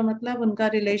square है, तो मतलब उनका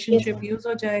रिलेशनशिप Yes, यूज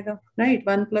हो जाएगा, राइट?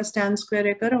 1 plus tan square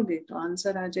है करोगे तो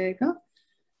आंसर आ जाएगा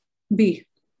B.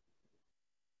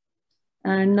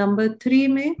 एंड नंबर 3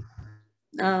 में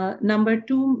नंबर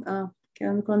 2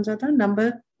 क्या कौन सा था?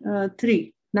 नंबर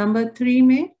 3. नंबर 3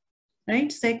 में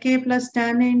right sec a plus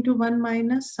tan a into 1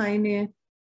 minus sin a.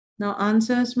 Now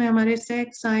answers में हमारे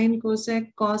सेक, साइन,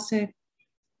 कोसेक, कॉस है,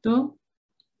 तो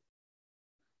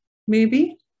मे बी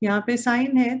यहाँ पे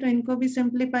साइन है तो इनको भी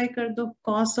सिंप्लीफाई कर दो,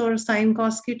 कॉस और साइन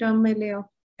कॉस की टर्म में ले आओ,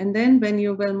 and then when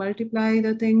you will multiply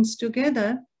the things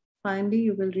together finally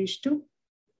you will reach to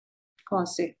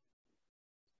cos A.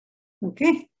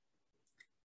 Okay,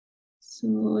 so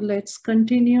let's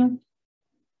continue.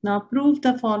 Now prove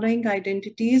the following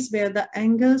identities where the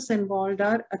angles involved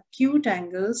are acute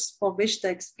angles for which the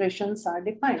expressions are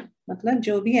defined. मतलब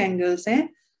जो भी angles हैं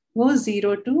वो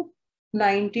 0 to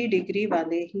 90 degree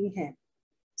वाले ही हैं.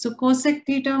 So cosec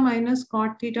theta minus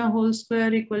cot theta whole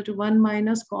square equal to 1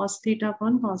 minus cos theta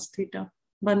upon cos theta,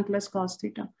 1 plus cos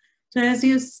theta. So as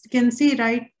you can see,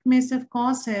 right में सिर्फ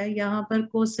cos है, यहाँ पर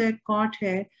cosec cot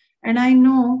है, and I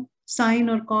know sin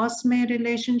और cos में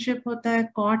relationship होता है,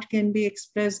 cot can be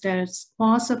expressed as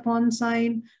cos upon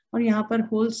sin, और यहाँ पर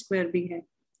whole square भी है.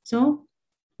 So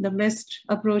the best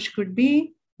approach could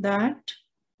be that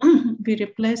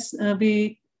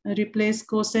we replace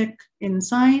cosec in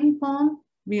sin form.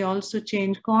 We also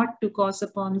change cot to cos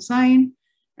upon sin,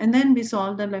 and then we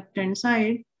solve the left hand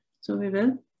side, so we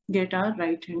will get our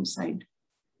right hand side.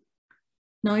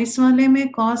 Now इस वाले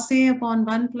में cos A upon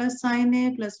 1 plus sin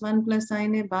A plus 1 plus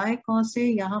sin A by cos A,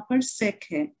 यहाँ पर sec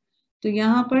है, तो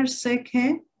यहाँ पर sec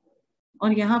है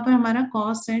और यहाँ पर हमारा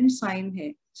cos and sin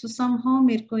है, so somehow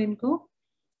मेरे को इनको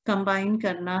combine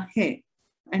करना है,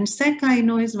 and sec I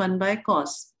know is 1 by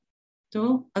cos.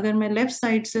 तो अगर मैं लेफ्ट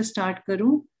साइड से स्टार्ट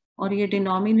करूं और ये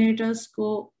डिनोमिनेटर्स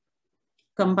को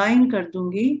कंबाइन कर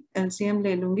दूंगी, एलसीएम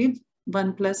ले लूंगी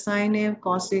 1 plus sign A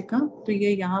cos A का, तो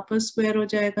ये यहाँ पर स्क्वायर हो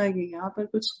जाएगा, ये यहाँ पर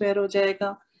कुछ स्क्वायर हो जाएगा,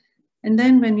 and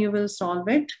then when you will solve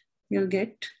it you will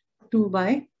get 2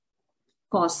 by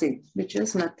cos A which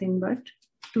is nothing but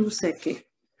 2 sec a.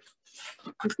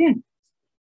 Okay,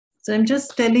 so I'm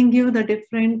just telling you the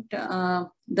different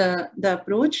the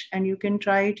approach, and you can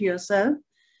try it yourself.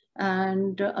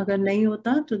 And अगर नहीं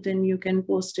होता तो then you can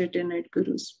post it in Ed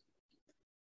Gurus.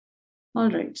 All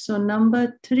right, so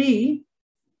number 3,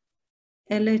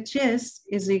 LHS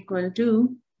is equal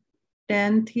to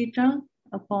tan theta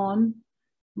upon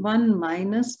 1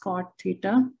 minus cot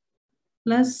theta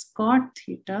plus cot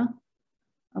theta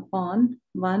upon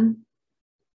 1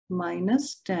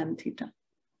 minus tan theta.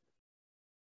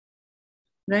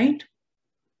 Right?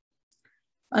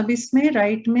 अब इसमें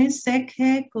right में sec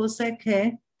है, cosec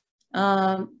है,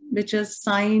 which is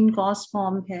sin cos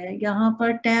form है, यहाँ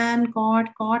पर tan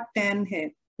cot tan है,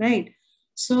 right?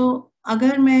 So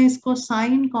अगर मैं इसको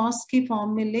sin cos की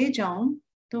फॉर्म में ले जाऊं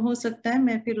तो हो सकता है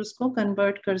मैं फिर उसको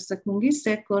कन्वर्ट कर सकूंगी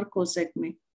sec और cosec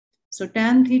में. So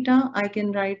tan theta I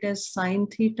can write as sin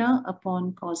theta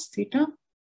upon cos theta,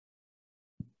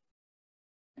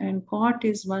 and cot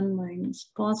is 1 minus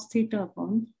cos theta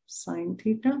upon sin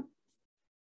theta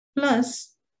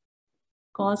plus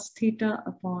cos theta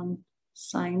upon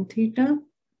sin theta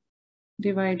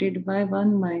divided by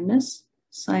 1 minus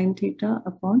sin theta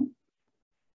upon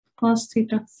cos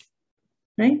theta,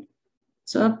 right?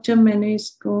 So अब जब मैंने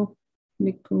इसको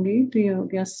लिखूंगी तो ये हो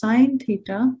गया sin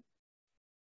theta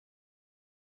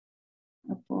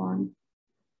upon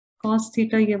cos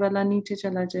theta, ये वाला नीचे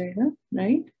चला जाएगा,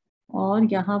 right? और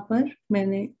यहाँ पर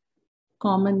मैंने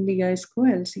कॉमन लिया इसको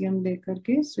एलसीएम लेकर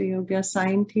के, सो ये हो गया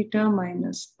sin theta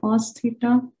minus cos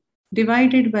theta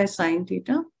divided by sin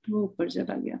theta, तो वो ऊपर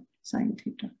चला गया sin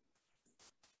थीटा.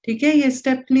 ठीक है, ये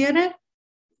स्टेप क्लियर है?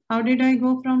 How did I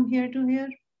go from here to here?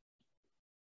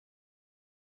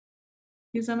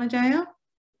 ये समझ आया?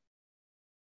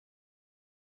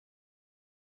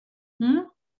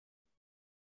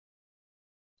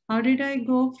 How did I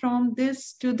go from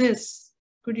this to this?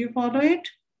 Could you follow it?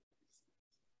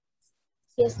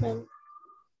 Yes, ma'am.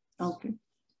 Okay.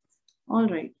 All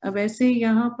right. अब ऐसे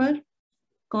यहाँ पर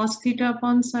cos theta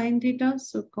upon sin theta,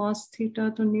 so cos theta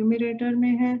तो numerator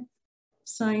में है,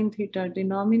 sin थीटा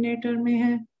डिनोमिनेटर में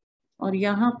है, और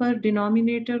यहाँ पर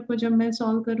डिनोमिनेटर को जब मैं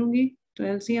सॉल्व करूंगी तो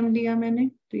एलसीएम लिया मैंने,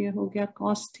 तो ये हो गया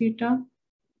cos theta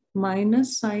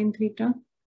minus sin theta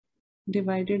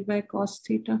divided by cos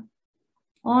theta,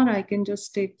 और I can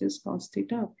just take this cos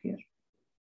theta up here.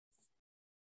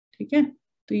 ठीक है,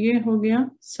 तो ये हो गया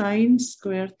sin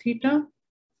square theta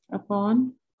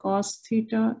upon cos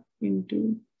theta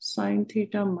into sin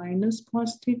theta minus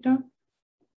cos theta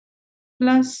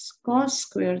plus cos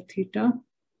square theta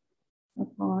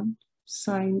upon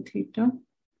sin theta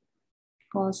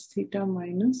cos theta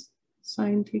minus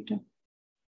sin theta.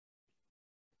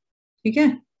 ठीक है,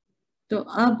 तो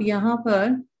अब यहाँ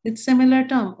पर it's similar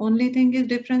term, only thing is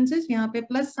difference is यहाँ पे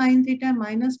plus sin theta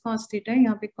minus cos theta,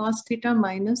 यहाँ पे cos theta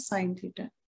minus sin theta,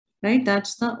 right?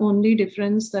 That's the only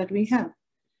difference that we have.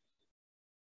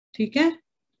 ठीक है.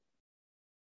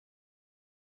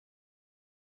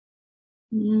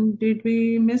 Did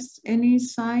we miss any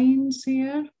signs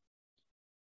here?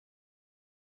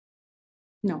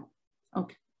 No.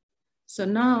 Okay. So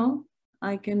now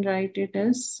I can write it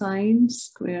as sine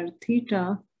square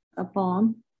theta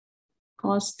upon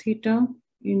cos theta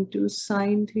into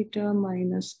sine theta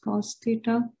minus cos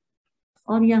theta.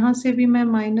 और यहाँ से भी मैं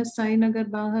minus sign अगर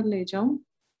बाहर ले जाऊं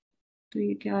तो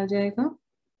ये क्या आ जाएगा,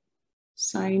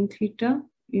 sine theta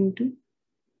into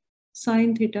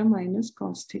sine theta minus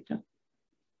cos theta.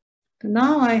 So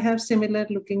now I have similar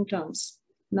looking terms.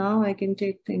 Now I can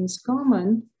take things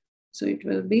common. So it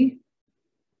will be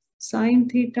sine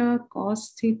theta cos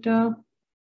theta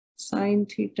sine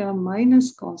theta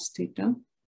minus cos theta.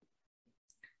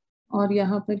 और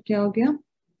यहाँ पर क्या हो गया,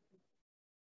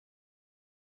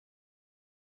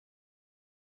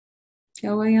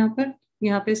 क्या हुआ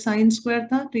यहाँ पे साइन स्क्वायर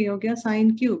था तो ये हो गया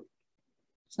साइन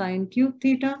क्यूब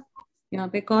थीटा. यहाँ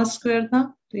पे कॉस स्क्वायर था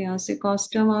तो यहाँ से कॉस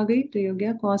टर्म आ गई तो ये हो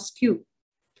गया cos cube.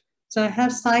 So I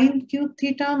have sine cube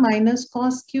theta minus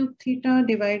cos cube theta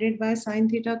divided by sine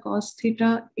theta cos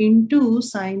theta into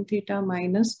sine theta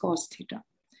minus cos theta.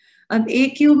 अब a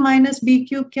cube minus b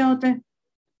cube क्या होता है,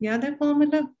 याद है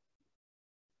formula?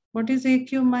 What is a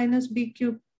cube minus b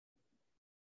cube?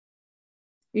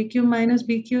 A cube minus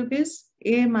b cube is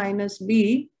a minus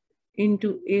b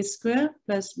into a square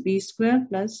plus b square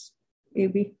plus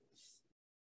ab.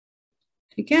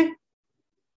 ठीक है,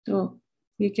 तो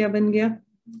ये क्या बन गया,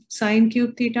 sine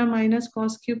cube theta minus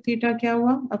cos cube theta क्या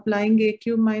हुआ, applying A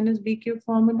cube minus B cube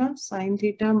formula, sine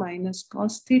theta minus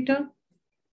cos theta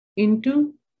into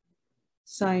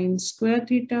sine square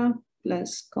theta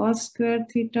plus cos square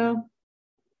theta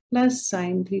plus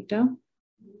sine theta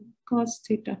cos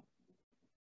theta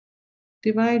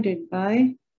divided by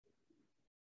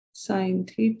sine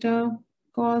theta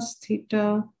cos theta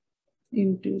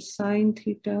into sine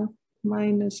theta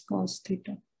minus cos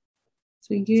theta.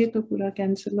 So ये तो पूरा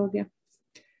cancel हो गया.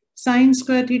 Sin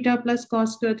square theta plus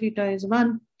cos square theta is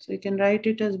 1. So you can write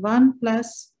it as 1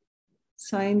 plus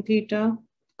sin theta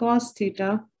cos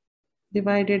theta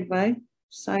divided by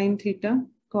sin theta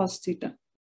cos theta.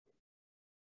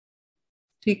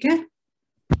 ठीक है.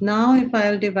 Now if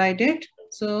I'll divide it,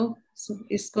 so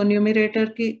इसको numerator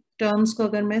की terms को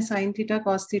अगर मैं sin theta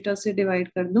cos theta से divide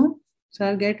कर दूं, so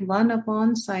I'll get 1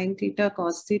 upon sin theta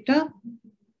cos theta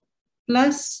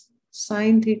plus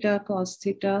sin theta cos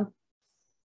theta.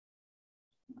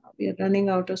 We are running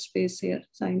out of space here.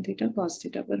 Sin theta cos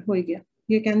theta पर हो गया,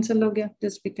 ये कैंसिल हो गया.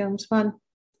 This becomes 1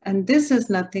 and this is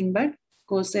nothing but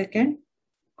cosecant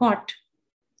cot,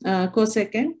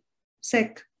 cosecant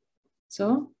sec.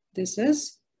 So this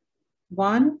is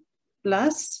 1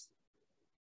 plus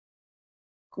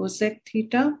cosec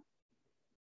theta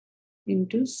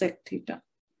into sec theta,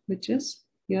 which is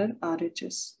your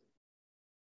RHS.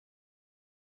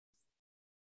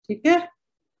 ठीक है,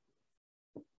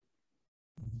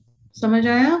 समझ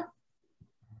आया?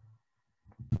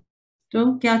 तो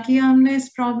क्या किया हमने इस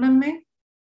प्रॉब्लम में?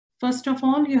 First of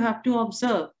all you have to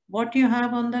observe what you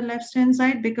have on the left hand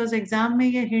side, because exam में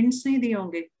ये हिंट्स नहीं दिए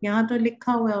होंगे. यहाँ तो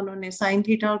लिखा हुआ है उन्होंने साइन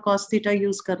थीटा और कॉस थीटा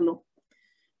यूज कर लो,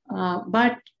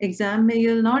 बट एग्जाम में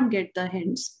you will not get the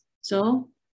hints. So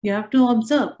you have to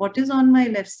observe what is on my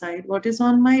left side, what is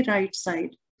on my right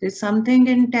side. There's something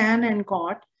in tan and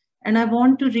cot and I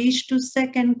want to reach to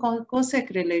sec and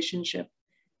cosec relationship,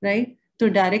 right? तो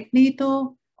directly तो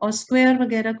और square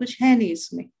वगैरह कुछ है नहीं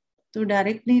इसमें, तो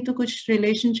directly तो कुछ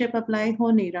रिलेशनशिप अप्लाई हो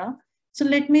नहीं रहा. So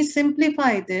let me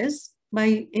simplify this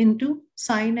by into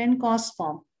sine and cos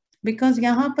form, because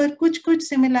यहाँ पर कुछ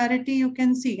सिमिलैरिटी यू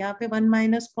कैन सी. यहाँ पे 1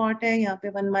 माइनस कॉट है, यहाँ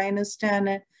पे 1 माइनस टैन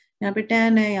है, यहाँ पे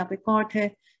टैन है, यहाँ पे कॉट है.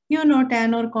 यू नो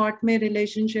टैन और कॉट में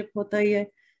रिलेशनशिप होता ही है.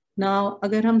 नाउ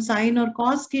अगर हम साइन और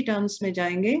कॉस की टर्म्स में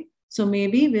जाएंगे, सो may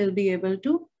be will be able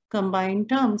to combine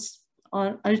terms,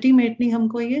 और अल्टीमेटली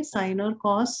हमको ये साइन और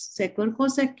कॉस सेक और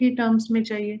कोसेक की टर्म्स में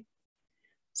चाहिए.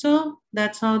 So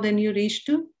that's how then you reach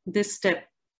to this step.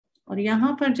 और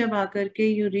यहाँ पर जब आकर के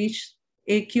you reach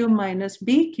a cube minus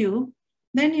B cube,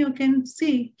 then you can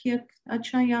see कि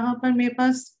अच्छा यहाँ पर मेरे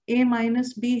पास a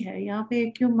माइनस बी है, यहाँ पे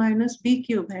a cube minus B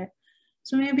cube है.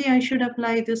 So maybe I should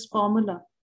apply this formula,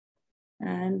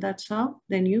 and that's how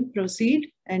then you proceed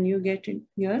and you get in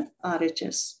your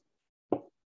RHS.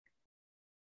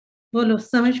 बोलो,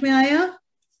 समझ में आया?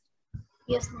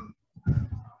 Yes,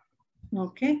 ma'am.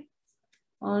 Okay.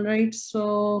 All right.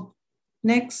 So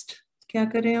next क्या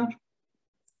करें और?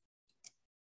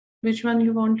 Which one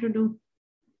you want to do?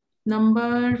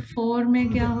 Number 4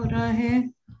 में क्या हो रहा है?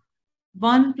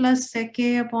 1 plus sec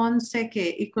a upon sec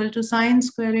a equal to sin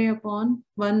square a upon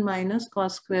 1 minus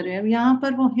cos square a. अब यहाँ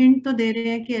पर वो हिंट तो दे रहे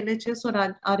हैं कि LHS और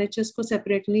RHS को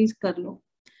सेपरेटली कर लो,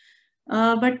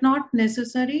 but not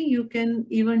necessary. You can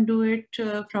even do it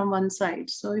from one side.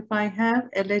 So if I have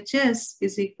LHS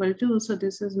is equal to, so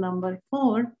this is number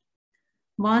 4,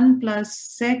 1 plus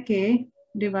sec a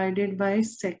divided by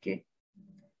sec a,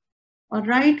 और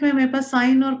right में मेरे पास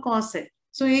sign और cos है.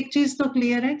 सो एक चीज तो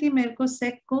clear है कि मेरे को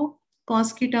सेक को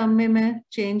कॉस की टर्म में मैं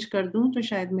चेंज कर दूं तो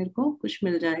शायद मेरे को कुछ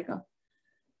मिल जाएगा.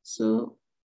 सो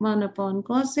 1 upon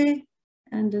cos A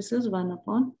and this is 1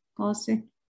 upon cos A,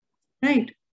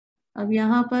 right. अब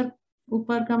यहाँ पर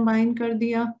ऊपर कंबाइन कर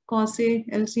दिया, कॉस ए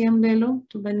एलसीएम ले लो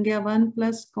तो बन गया 1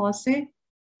 plus cos A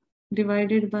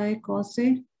divided by cos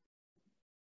A,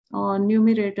 और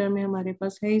न्यूमरेटर में हमारे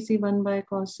पास है इसी 1 बाय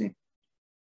कॉस ए,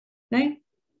 राइट.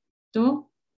 तो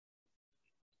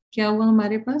क्या हुआ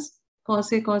हमारे पास,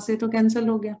 कॉस ए तो कैंसिल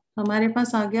हो गया, हमारे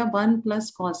पास आ गया 1 प्लस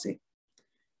कॉस ए.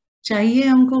 चाहिए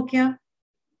हमको क्या,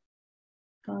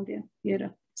 कहाँ गया, ये रहा,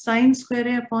 sine square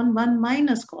A upon 1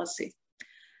 minus cos A.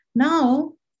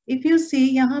 Now if you see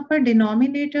यहाँ पर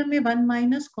डिनोमिनेटर में 1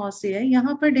 माइनस कॉस ए है,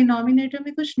 यहाँ पर डिनोमिनेटर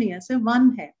में कुछ नहीं है, सिर्फ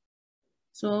 1 है.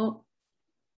 सो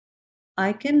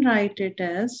I can write it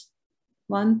as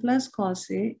 1 plus cos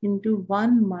A into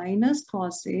 1 minus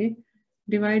cos A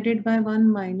divided by 1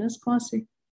 minus cos a,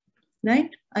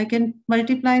 right? I can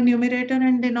multiply numerator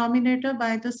and denominator by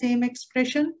the same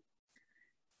expression.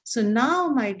 So now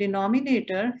my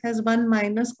denominator has 1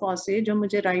 minus cos a जो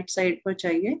मुझे right side पर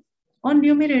चाहिए, और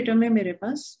numerator में मेरे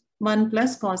पास 1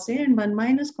 plus cos a and 1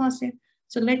 minus cos a.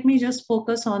 So let me just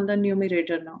focus on the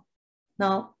numerator now.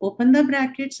 Now open the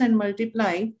brackets and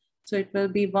multiply. So it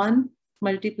will be 1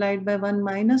 multiplied by 1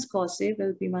 minus cos a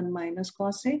will be 1 minus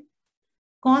cos a.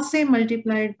 Cos a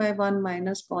multiplied by 1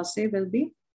 minus cos a will be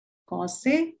cos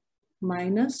a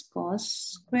minus cos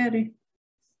square a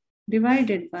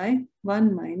divided by 1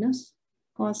 minus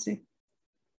cos a.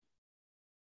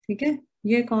 ठीक है,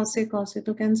 ये cos a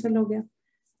तो cancel हो गया.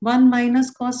 1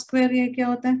 minus cos square a क्या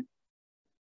होता है,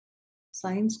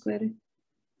 sin square a.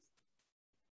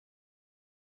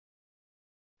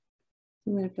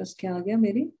 तो मेरे पास क्या आ गया,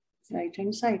 मेरी right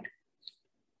hand side.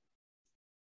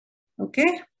 Okay,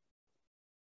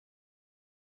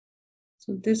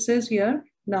 so this is your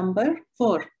number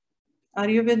 4. Are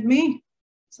you with me?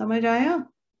 समझ आया?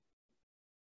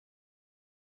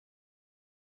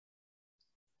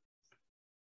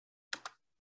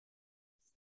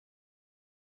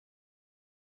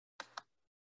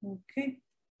 Okay.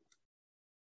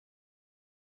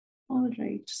 All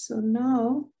right. So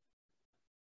now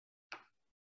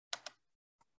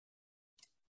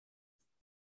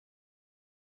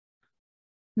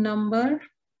number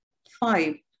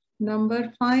 5.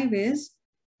 Number 5 is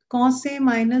cos a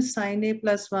minus sin a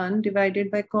plus 1 divided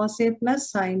by cos a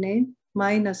plus sin a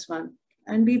minus 1,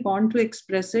 and we want to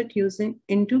express it using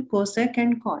into cosec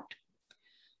and cot.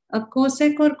 अब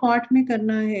cosec और cot में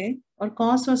करना है, और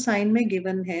cos और sin में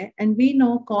given है, and we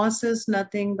know cos is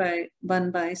nothing by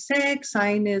 1 by sec,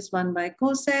 sin is 1 by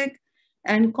cosec,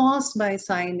 and cos by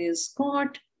sin is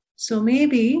cot. So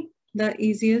maybe the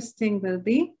easiest thing will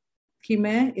be कि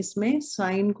मैं इसमें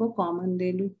साइन को कॉमन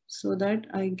ले लूं so that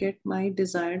I get my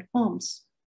desired forms.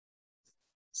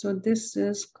 So this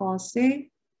is cos a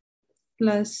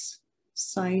plus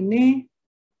sin a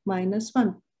minus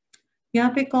 1.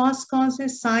 यहाँ पे cos है,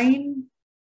 sin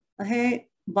है,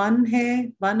 1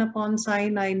 है, 1 upon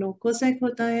sin I know cosec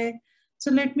होता है.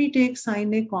 So let me take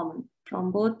sin a common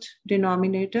from both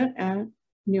denominator and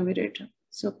numerator.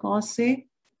 So cos a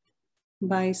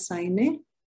by sin a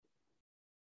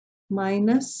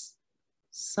minus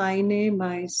sin a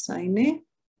by sin a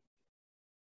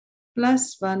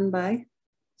plus 1 by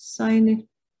sin a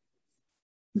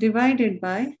divided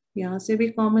by, यहाँ से भी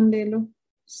common ले लो,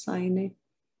 sin a.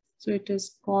 So it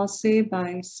is cos a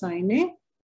by sin a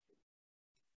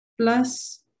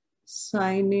plus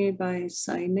sin a by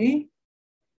sin a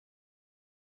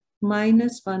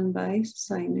minus 1 by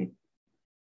sin a.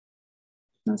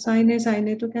 Now sin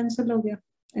a तो cancel हो गया,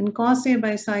 and cos a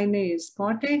by sin a is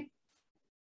cot a.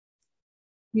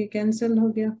 ये cancel हो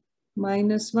गया,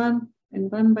 minus 1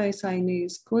 and 1 by sin a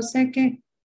is cosec a.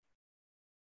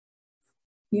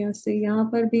 यहाँ से यहाँ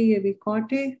पर भी ये भी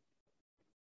cot a,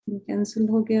 ये कैंसिल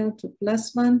हो गया, तो plus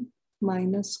 1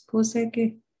 minus cosec a,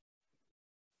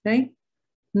 right.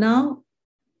 Now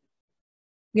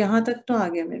यहाँ तक तो आ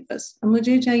गया मेरे पास. अब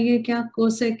मुझे चाहिए क्या,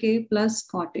 cosec a plus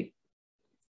cot a.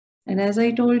 And as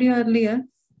I told you earlier,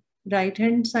 right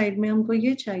hand side में हमको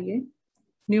ये चाहिए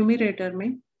न्यूमरेटर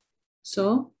में.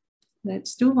 So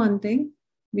let's do one thing.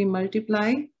 We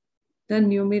multiply the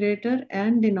numerator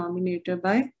and denominator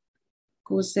by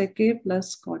cosec A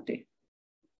plus cot A.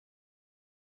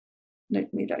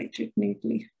 Let me write it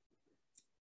neatly.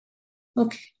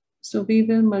 Okay, so we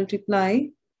will multiply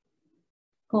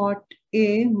cot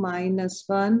A minus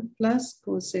 1 plus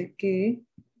cosec A.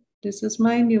 This is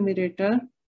my numerator.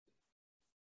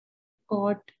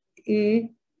 Cot A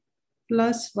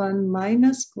plus 1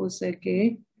 minus cosec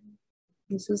A.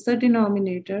 This is the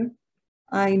denominator.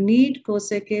 I need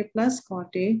cosec A plus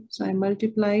cot A. So I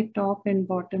multiply top and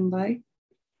bottom by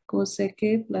cosec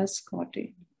A plus cot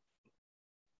A.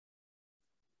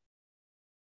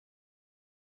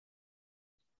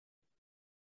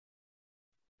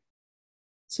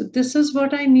 So this is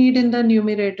what I need in the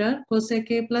numerator,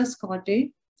 cosec A plus cot A,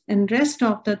 and rest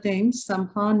of the things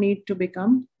somehow need to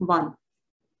become 1.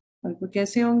 और वो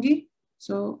कैसे होंगी?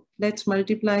 So let's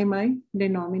multiply my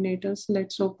denominators.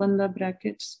 Let's open the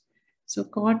brackets. So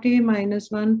cot A minus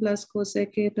 1 plus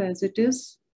cosec A as it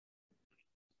is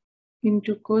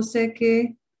into cosec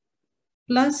A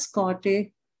plus cot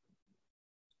A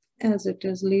as it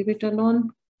is. Leave it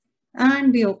alone.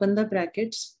 And we open the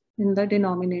brackets in the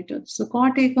denominator. So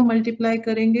cot A को multiply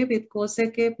करेंगे with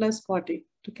cosec A plus cot A.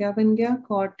 तो क्या बन गया?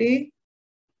 Cot A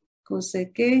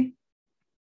cosec A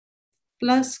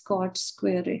plus cot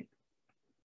square A.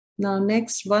 Now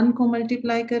next 1 को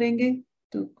multiply करेंगे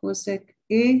तो cosec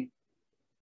A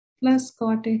plus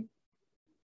cot A.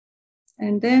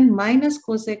 And then minus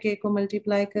cosec A को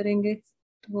multiply करेंगे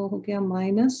तो वो हो गया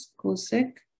minus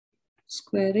cosec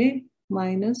square A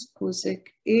minus cosec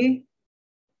A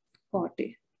cot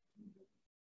A.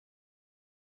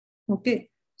 Okay,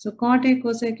 so cot A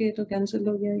cosec A तो cancel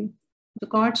हो गया ये. So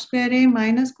cot square A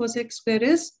minus cosec square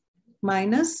is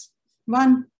minus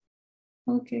 1.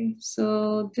 Okay,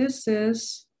 so this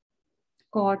is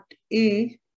cot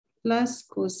A plus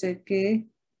cosec A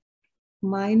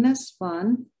minus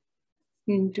 1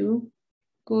 into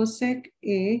cosec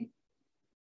A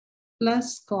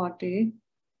plus cot A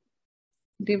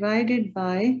divided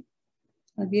by,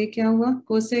 अब ये क्या हुआ?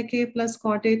 cosec A plus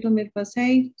cot A तो मेरे पास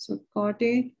है ही, so cot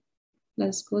A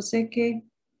plus cosec A.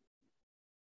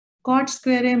 Cot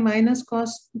square A minus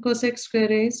cosec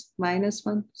square A is minus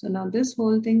 1. So now this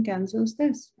whole thing cancels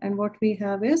this. And what we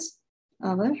have is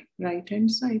our right hand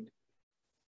side.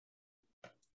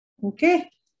 Okay.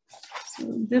 So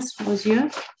this was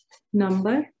your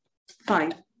number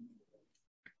 5.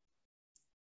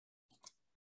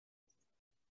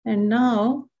 And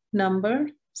now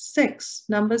number 6.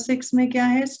 Number 6 में क्या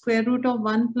है? Square root of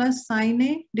 1 plus sin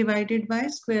A divided by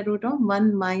square root of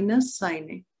 1 minus sin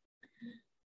A.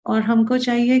 और हमको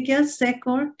चाहिए क्या? sec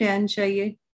और tan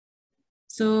चाहिए.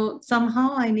 So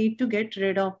somehow I need to get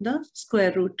rid of the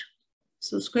square root.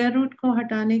 So square root को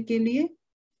हटाने के लिए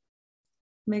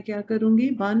मैं क्या करूंगी?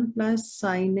 1 plus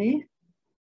sin A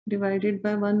divided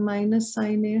by 1 minus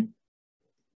sin A.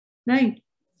 Right?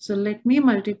 So let me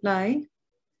multiply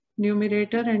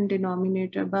numerator and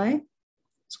denominator by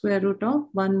square root of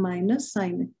 1 minus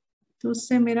sin A. तो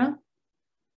उससे मेरा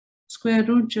square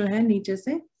root जो है नीचे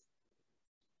से,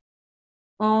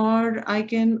 or I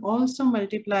can also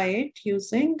multiply it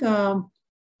using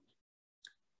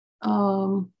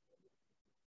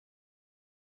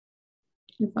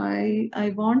if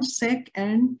I want sec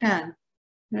and tan,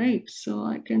 right? So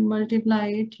I can multiply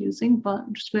it using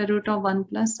square root of 1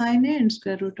 plus sin A and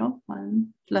square root of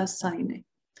 1 plus sin A.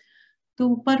 तो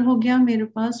ऊपर हो गया मेरे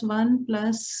पास 1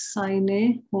 plus sin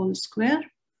A whole square,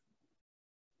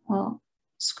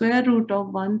 square root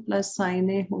of 1 plus sin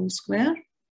A whole square,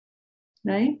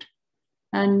 right?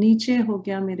 And नीचे हो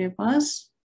गया मेरे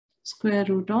पास square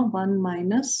root of 1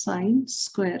 minus sin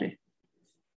square A.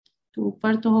 तो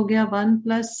ऊपर तो हो गया 1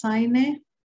 plus sin A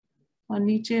और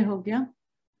नीचे हो गया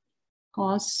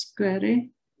cos square A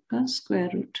का square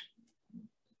root.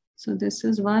 So this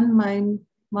is 1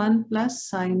 plus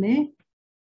sin A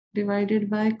divided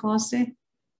by cos A,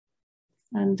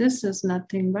 and this is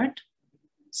nothing but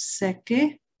sec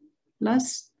A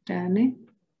plus tan A,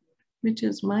 which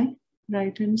is my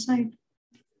right hand side.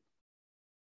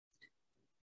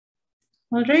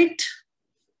 All right.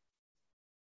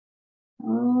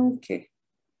 Okay.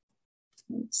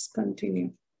 Let's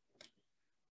continue.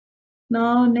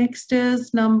 Now next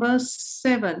is number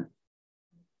 7.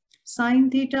 Sin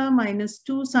theta minus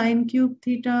 2 sin cube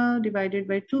theta divided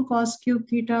by 2 cos cube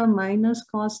theta minus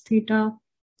cos theta.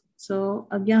 So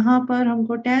अब यहाँ पर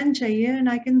हमको tan चाहिए, and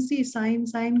I can see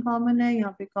sin common है,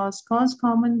 यहाँ पे cos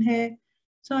common है.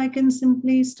 So I can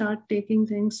simply start taking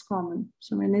things common.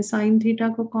 So मैंने sin theta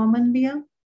को common लिया,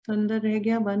 तो अंदर रह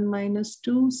गया 1 minus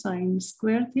 2 sin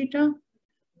square theta,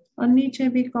 और नीचे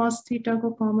भी cos थीटा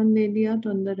को कॉमन ले लिया तो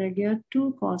अंदर रह गया 2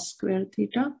 cos square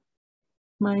theta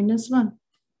minus 1.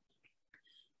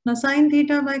 Now sin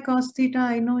theta by cos theta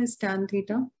I know is tan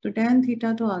theta, तो tan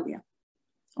theta तो आ गया.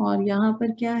 और यहाँ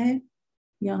पर क्या है,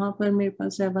 यहाँ पर मेरे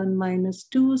पास है 1 minus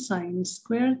 2 sin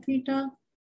square theta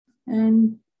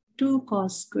and 2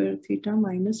 cos square theta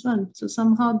minus 1. So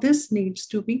somehow this needs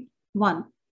to be 1.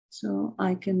 So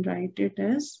I can write it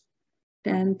as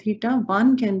tan theta.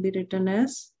 1 can be written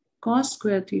as cos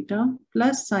square theta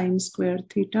plus sin square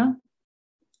theta.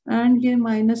 And ये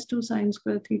minus 2 sin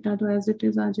square theta तो as it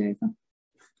is आ जाएगा.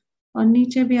 और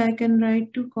नीचे भी I can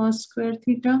write 2 cos square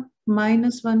theta.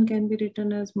 Minus 1 can be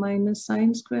written as minus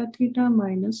sin square theta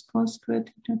minus cos square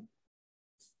theta.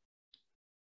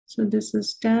 So this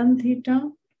is tan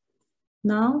theta.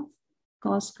 Now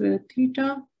cos square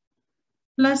theta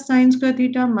plus sin square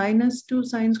theta minus 2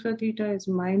 sin square theta is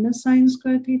minus sin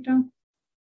square theta.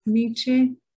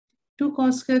 नीचे 2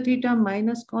 cos square theta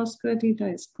minus cos square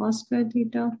theta is cos square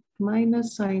theta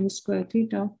minus sin square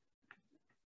theta.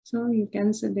 So you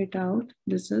cancel it out.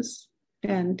 This is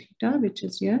tan theta, which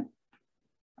is your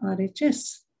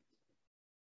RHS.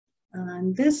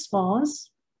 And this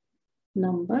was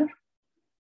number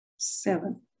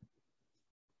 7.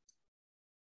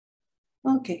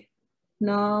 Okay,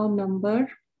 now number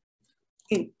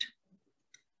 8.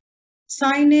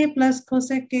 Sin A plus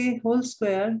cosec A whole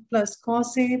square plus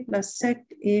cos A plus sec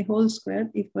A whole square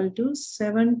equal to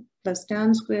 7 plus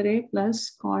tan square A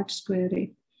plus cot square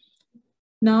A.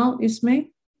 Now इसमें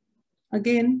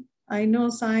again I know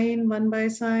sin 1 by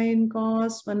sin,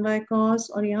 cos 1 by cos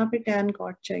और यहाँ पे tan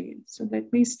cot चाहिए. So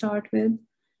let me start with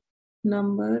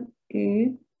number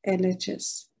 8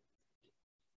 LHS.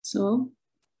 So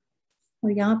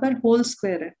और यहाँ पर whole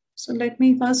square है. So let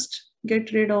me first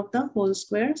get rid of the whole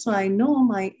square. So I know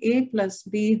my A plus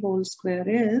B whole square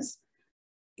is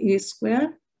A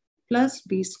square plus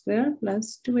B square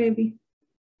plus 2AB.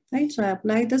 Right? So I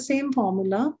apply the same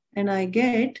formula and I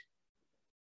get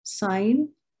sin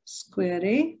square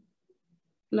A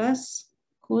plus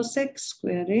cosec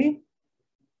square A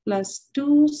plus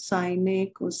 2 sin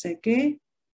A cosec A.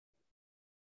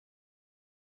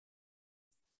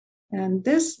 And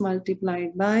this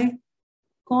multiplied by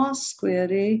cos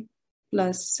square A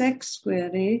plus sec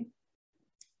square A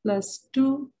plus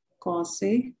 2 cos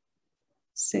A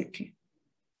sec A.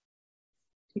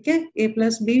 ठीक है, A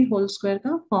plus B whole square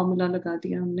का formula लगा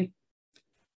दिया हमने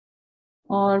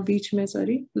और बीच में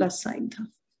sorry plus sign था.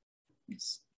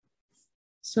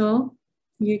 सो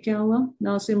ये क्या हुआ,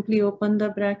 now simply open the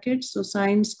bracket. So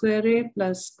sine square A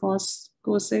plus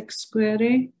cosec square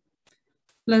A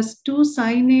plus 2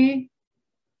 sin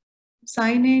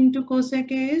A into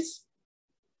cosec A is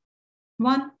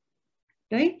 1,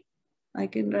 right? I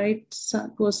can write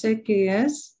cosec A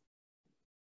as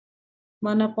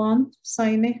 1 upon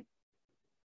sin A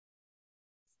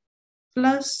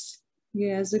plus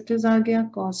ये as it is आ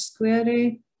गया cos square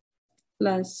A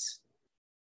plus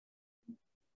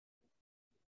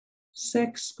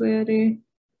sec square A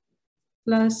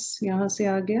plus यहाँ से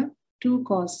आ गया 2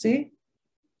 cos A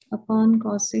upon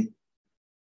cos A.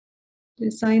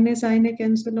 sin A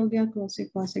cancel हो गया, cos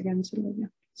A cancel हो गया.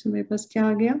 So मेरे पास क्या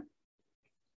आ गया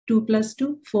 2 plus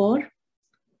 2 4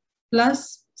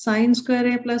 plus sin square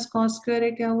A plus cos square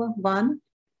A क्या हुआ 1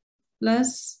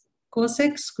 plus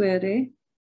cosec square A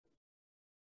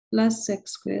plus sec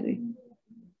square A.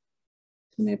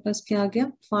 तो मेरे पास क्या आ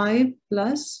गया 5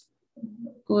 plus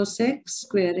cosec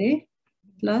square A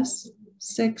plus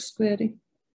sec square A.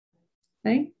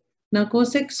 Right ना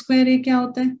cosec square A क्या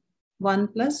होता है 1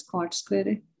 plus cot square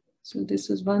A. So this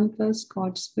is 1 plus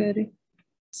cot square A.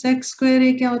 Sec square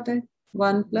A क्या होता है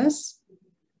 1 plus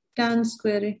tan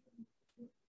square A.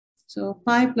 So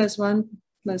 5 plus 1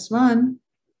 plus 1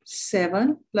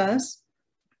 7 plus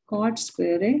cot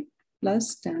square A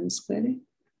plus tan square A,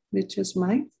 which is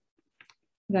my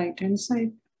right hand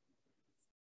side.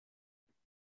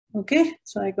 Okay,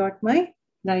 so I got my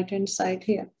right hand side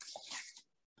here.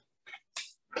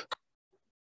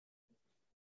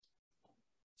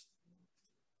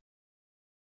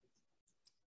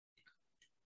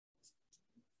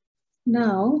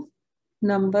 Now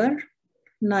number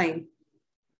 9.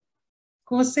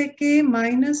 Cosec A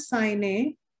minus sin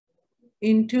A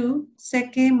into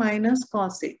sec A minus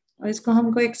cos A. और इसको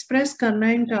हमको express करना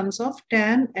है in terms of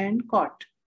tan and cot.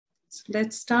 So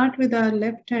let's start with our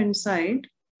left hand side,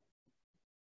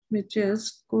 which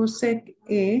is cosec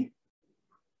A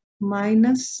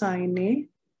minus sin A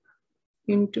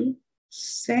into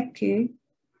sec A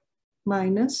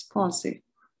minus cos A.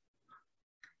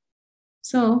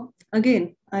 So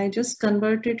again, I just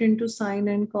convert it into sin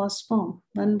and cos form.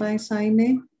 1 by sin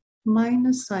A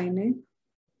minus sin A,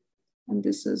 and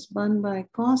this is 1 by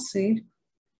cos A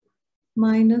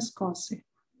minus cos A.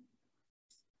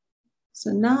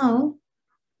 So now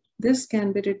this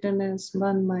can be written as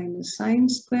 1 minus sin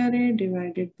square A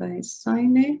divided by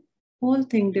sin A, whole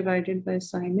thing divided by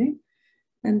sin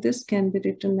A, and this can be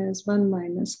written as 1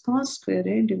 minus cos square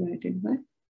A divided by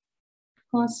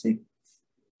cos A,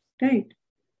 right?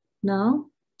 Now,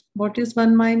 what is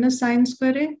 1 minus sin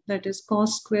square A? That is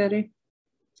cos square A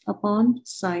upon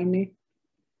sin A.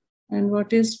 And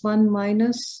what is 1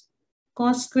 minus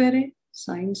cos square A?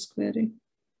 Sin square A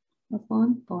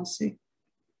upon cos A.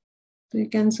 So ये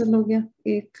cancel हो गया,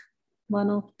 एक, one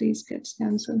of these gets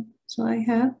cancelled. So I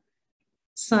have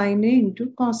sin A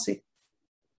into cos A.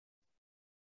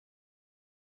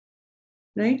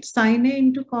 Right? Sin A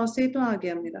into cos A तो आ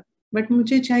गया मेरा. But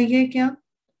मुझे चाहिए क्या?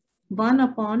 1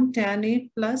 upon tan A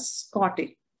plus cot A.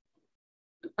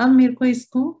 अब मेरे को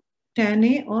इसको tan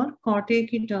A और cot A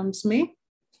की टर्म्स में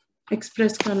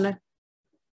एक्सप्रेस करना है,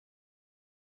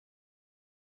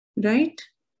 राइट?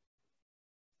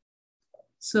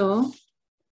 सो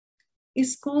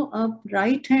इसको अब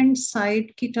राइट हैंड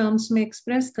साइड की टर्म्स में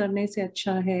एक्सप्रेस करने से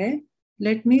अच्छा है,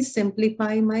 let me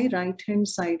simplify my right hand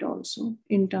side also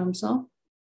in terms of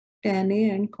tan A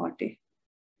and cot A.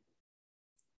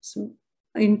 So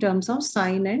in terms of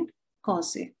sin and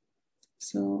cos A.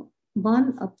 So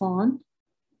 1 upon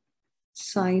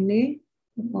sin A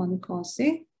upon cos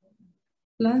A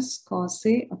plus cos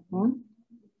A upon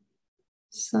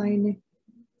sin A.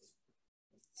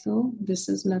 So this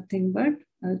is nothing but,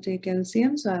 I'll take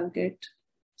LCM, so I'll get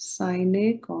sin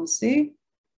A cos A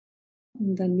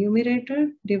in the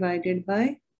numerator divided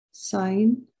by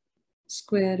sin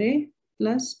square A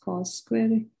plus cos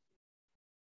square A.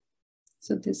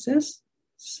 So this is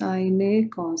sin A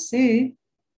cos A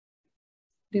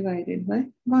divided by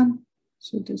 1.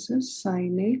 So this is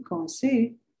sin A cos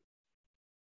A.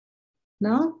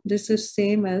 Now this is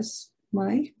same as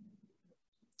my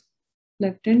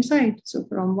left hand side. So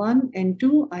from 1 and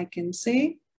 2, I can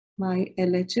say my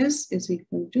LHS is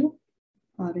equal to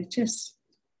RHS.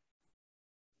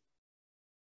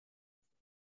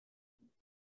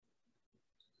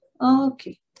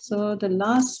 Okay, so the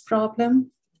last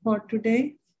problem for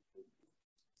today,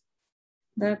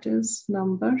 that is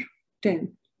number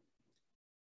 10.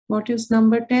 What is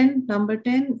number 10? Number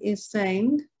 10 is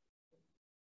saying,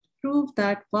 prove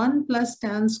that 1 plus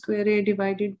tan square A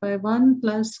divided by 1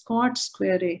 plus cot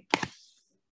square A,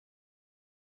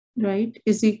 right,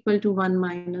 is equal to 1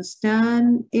 minus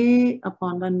tan A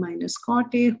upon 1 minus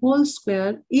cot A whole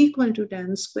square equal to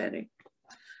tan square A.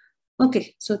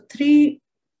 Okay, so three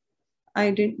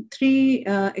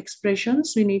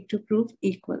expressions we need to prove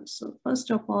equal. So first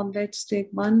of all, let's take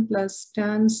 1 plus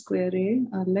tan square A,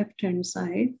 our left hand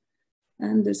side,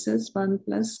 and this is 1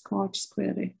 plus cot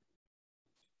square A.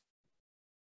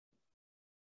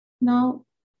 Now,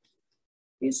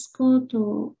 isko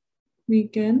to we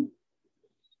can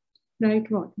write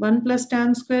what? 1 plus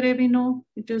tan square A we know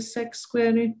it is sec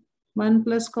square A. 1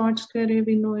 plus cot square A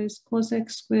we know is cosec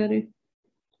square A,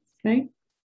 right?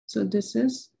 So this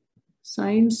is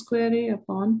sin square A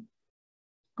upon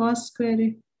cos square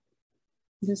A.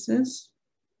 This is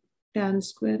tan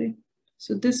square A.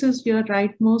 So this is your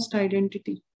rightmost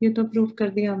identity. ये तो prove कर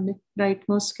दिया हमने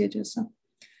rightmost के जैसा.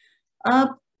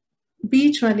 अब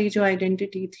बीच वाली जो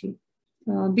आइडेंटिटी थी,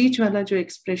 बीच वाला जो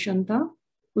एक्सप्रेशन था,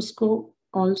 उसको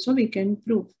also we can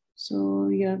prove. So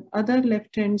your other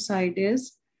left hand side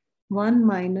is 1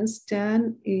 minus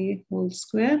tan A whole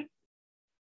square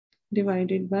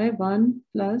divided by 1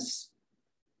 plus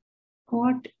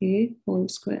cot A whole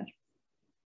square.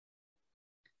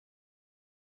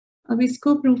 अब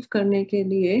इसको प्रूफ करने के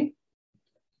लिए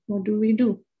what do we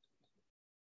do?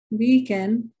 We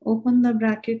can open the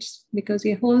brackets because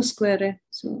ये whole square है.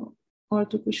 So और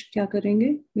तो कुछ क्या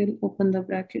करेंगे? We'll open the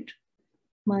bracket.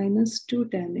 Minus 2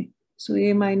 tan A. So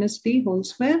A minus B whole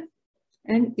square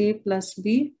and A plus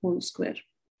B whole square.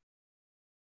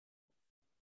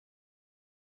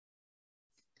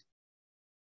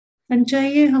 And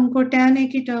चाहिए हमको tan A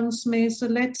की terms में. So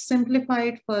let's simplify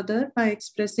it further by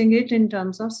expressing it in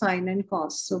terms of sin and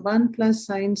cos. So 1 plus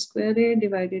sin square A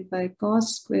divided by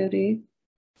cos square A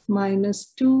minus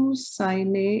 2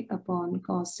 sin A upon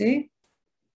cos A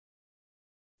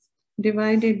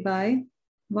divided by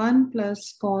 1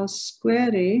 plus cos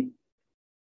square A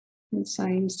and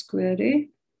sin square A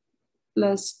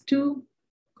plus 2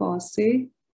 cos A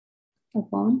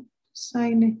upon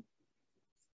sin A.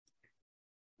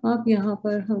 अब यहाँ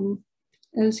पर हम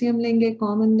LCM लेंगे,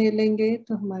 common ले लेंगे,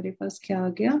 तो हमारे पास क्या आ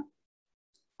गया?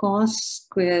 cos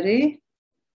square A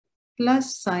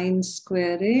plus sin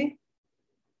square A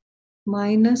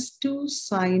minus 2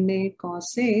 sin A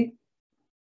cos A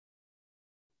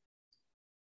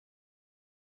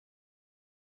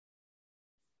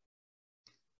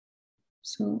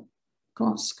so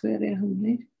cos square A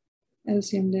हमने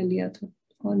एलसीएम ले लिया था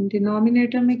और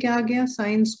डिनोमिनेटर में क्या आ गया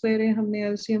साइन स्क्वायर ए हमने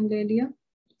एलसीएम ले लिया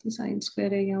तो साइन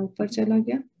स्क्वायर ए यहाँ ऊपर चला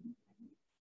गया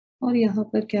और यहाँ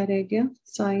पर क्या रह गया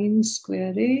sine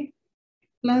square A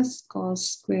plus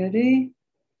cos square A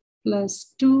plus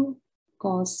 2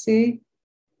 cos A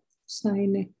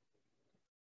sign A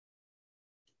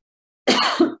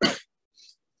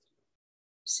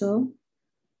so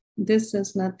this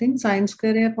is nothing sin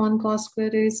square a upon cos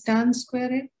square a is tan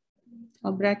square a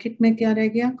और ब्रैकेट में क्या रह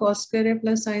गया cos square a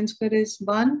plus sin square a is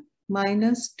 1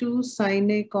 minus 2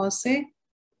 sin a cos a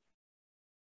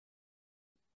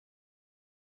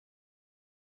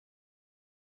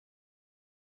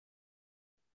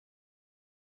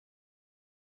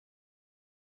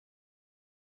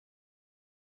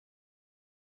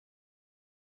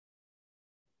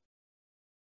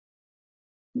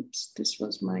oops this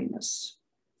was minus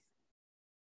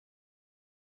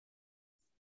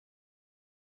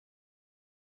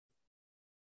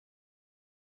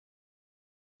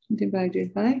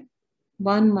divided by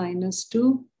 1 minus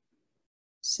 2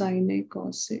 sin a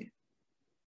cos a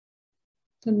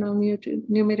तो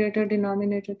numerator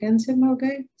denominator cancel हो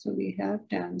गए so we have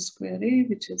tan square a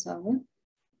which is our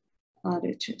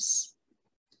RHS.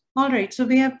 All right, so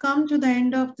we have come to the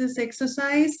end of this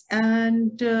exercise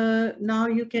and now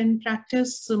you can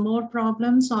practice some more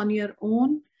problems on your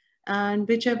own and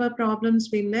whichever problems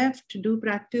we left, do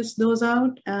practice those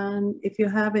out. And if you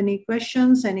have any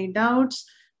questions, any doubts,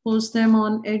 post them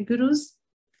on EdGurus.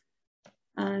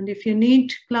 And if you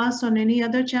need class on any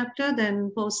other chapter,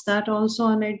 then post that also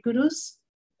on EdGurus.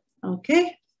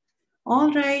 Okay.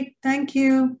 All right. Thank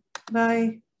you.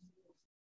 Bye.